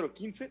episodio número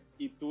 15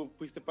 y tú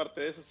fuiste parte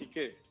de eso, así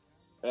que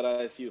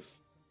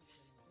agradecidos.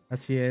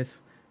 Así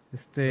es.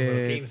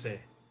 Número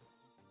 15.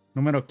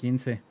 Número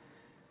 15.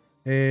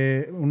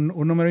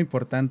 Un número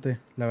importante,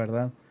 la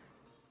verdad.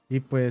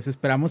 Y pues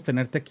esperamos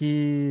tenerte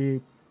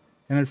aquí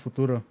en el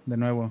futuro de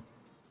nuevo.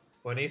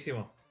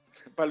 Buenísimo.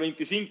 Para el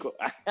 25.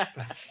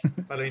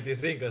 Para el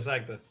 25,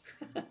 exacto.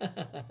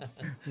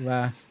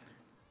 Va.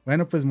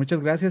 Bueno, pues muchas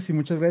gracias y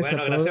muchas gracias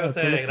Bueno, a todos. gracias a A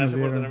todos los ustedes. que Gracias nos por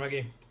vieron.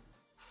 tenerme aquí.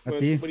 A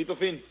ti. Bonito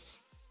fin.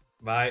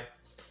 Bye.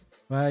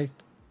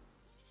 Bye.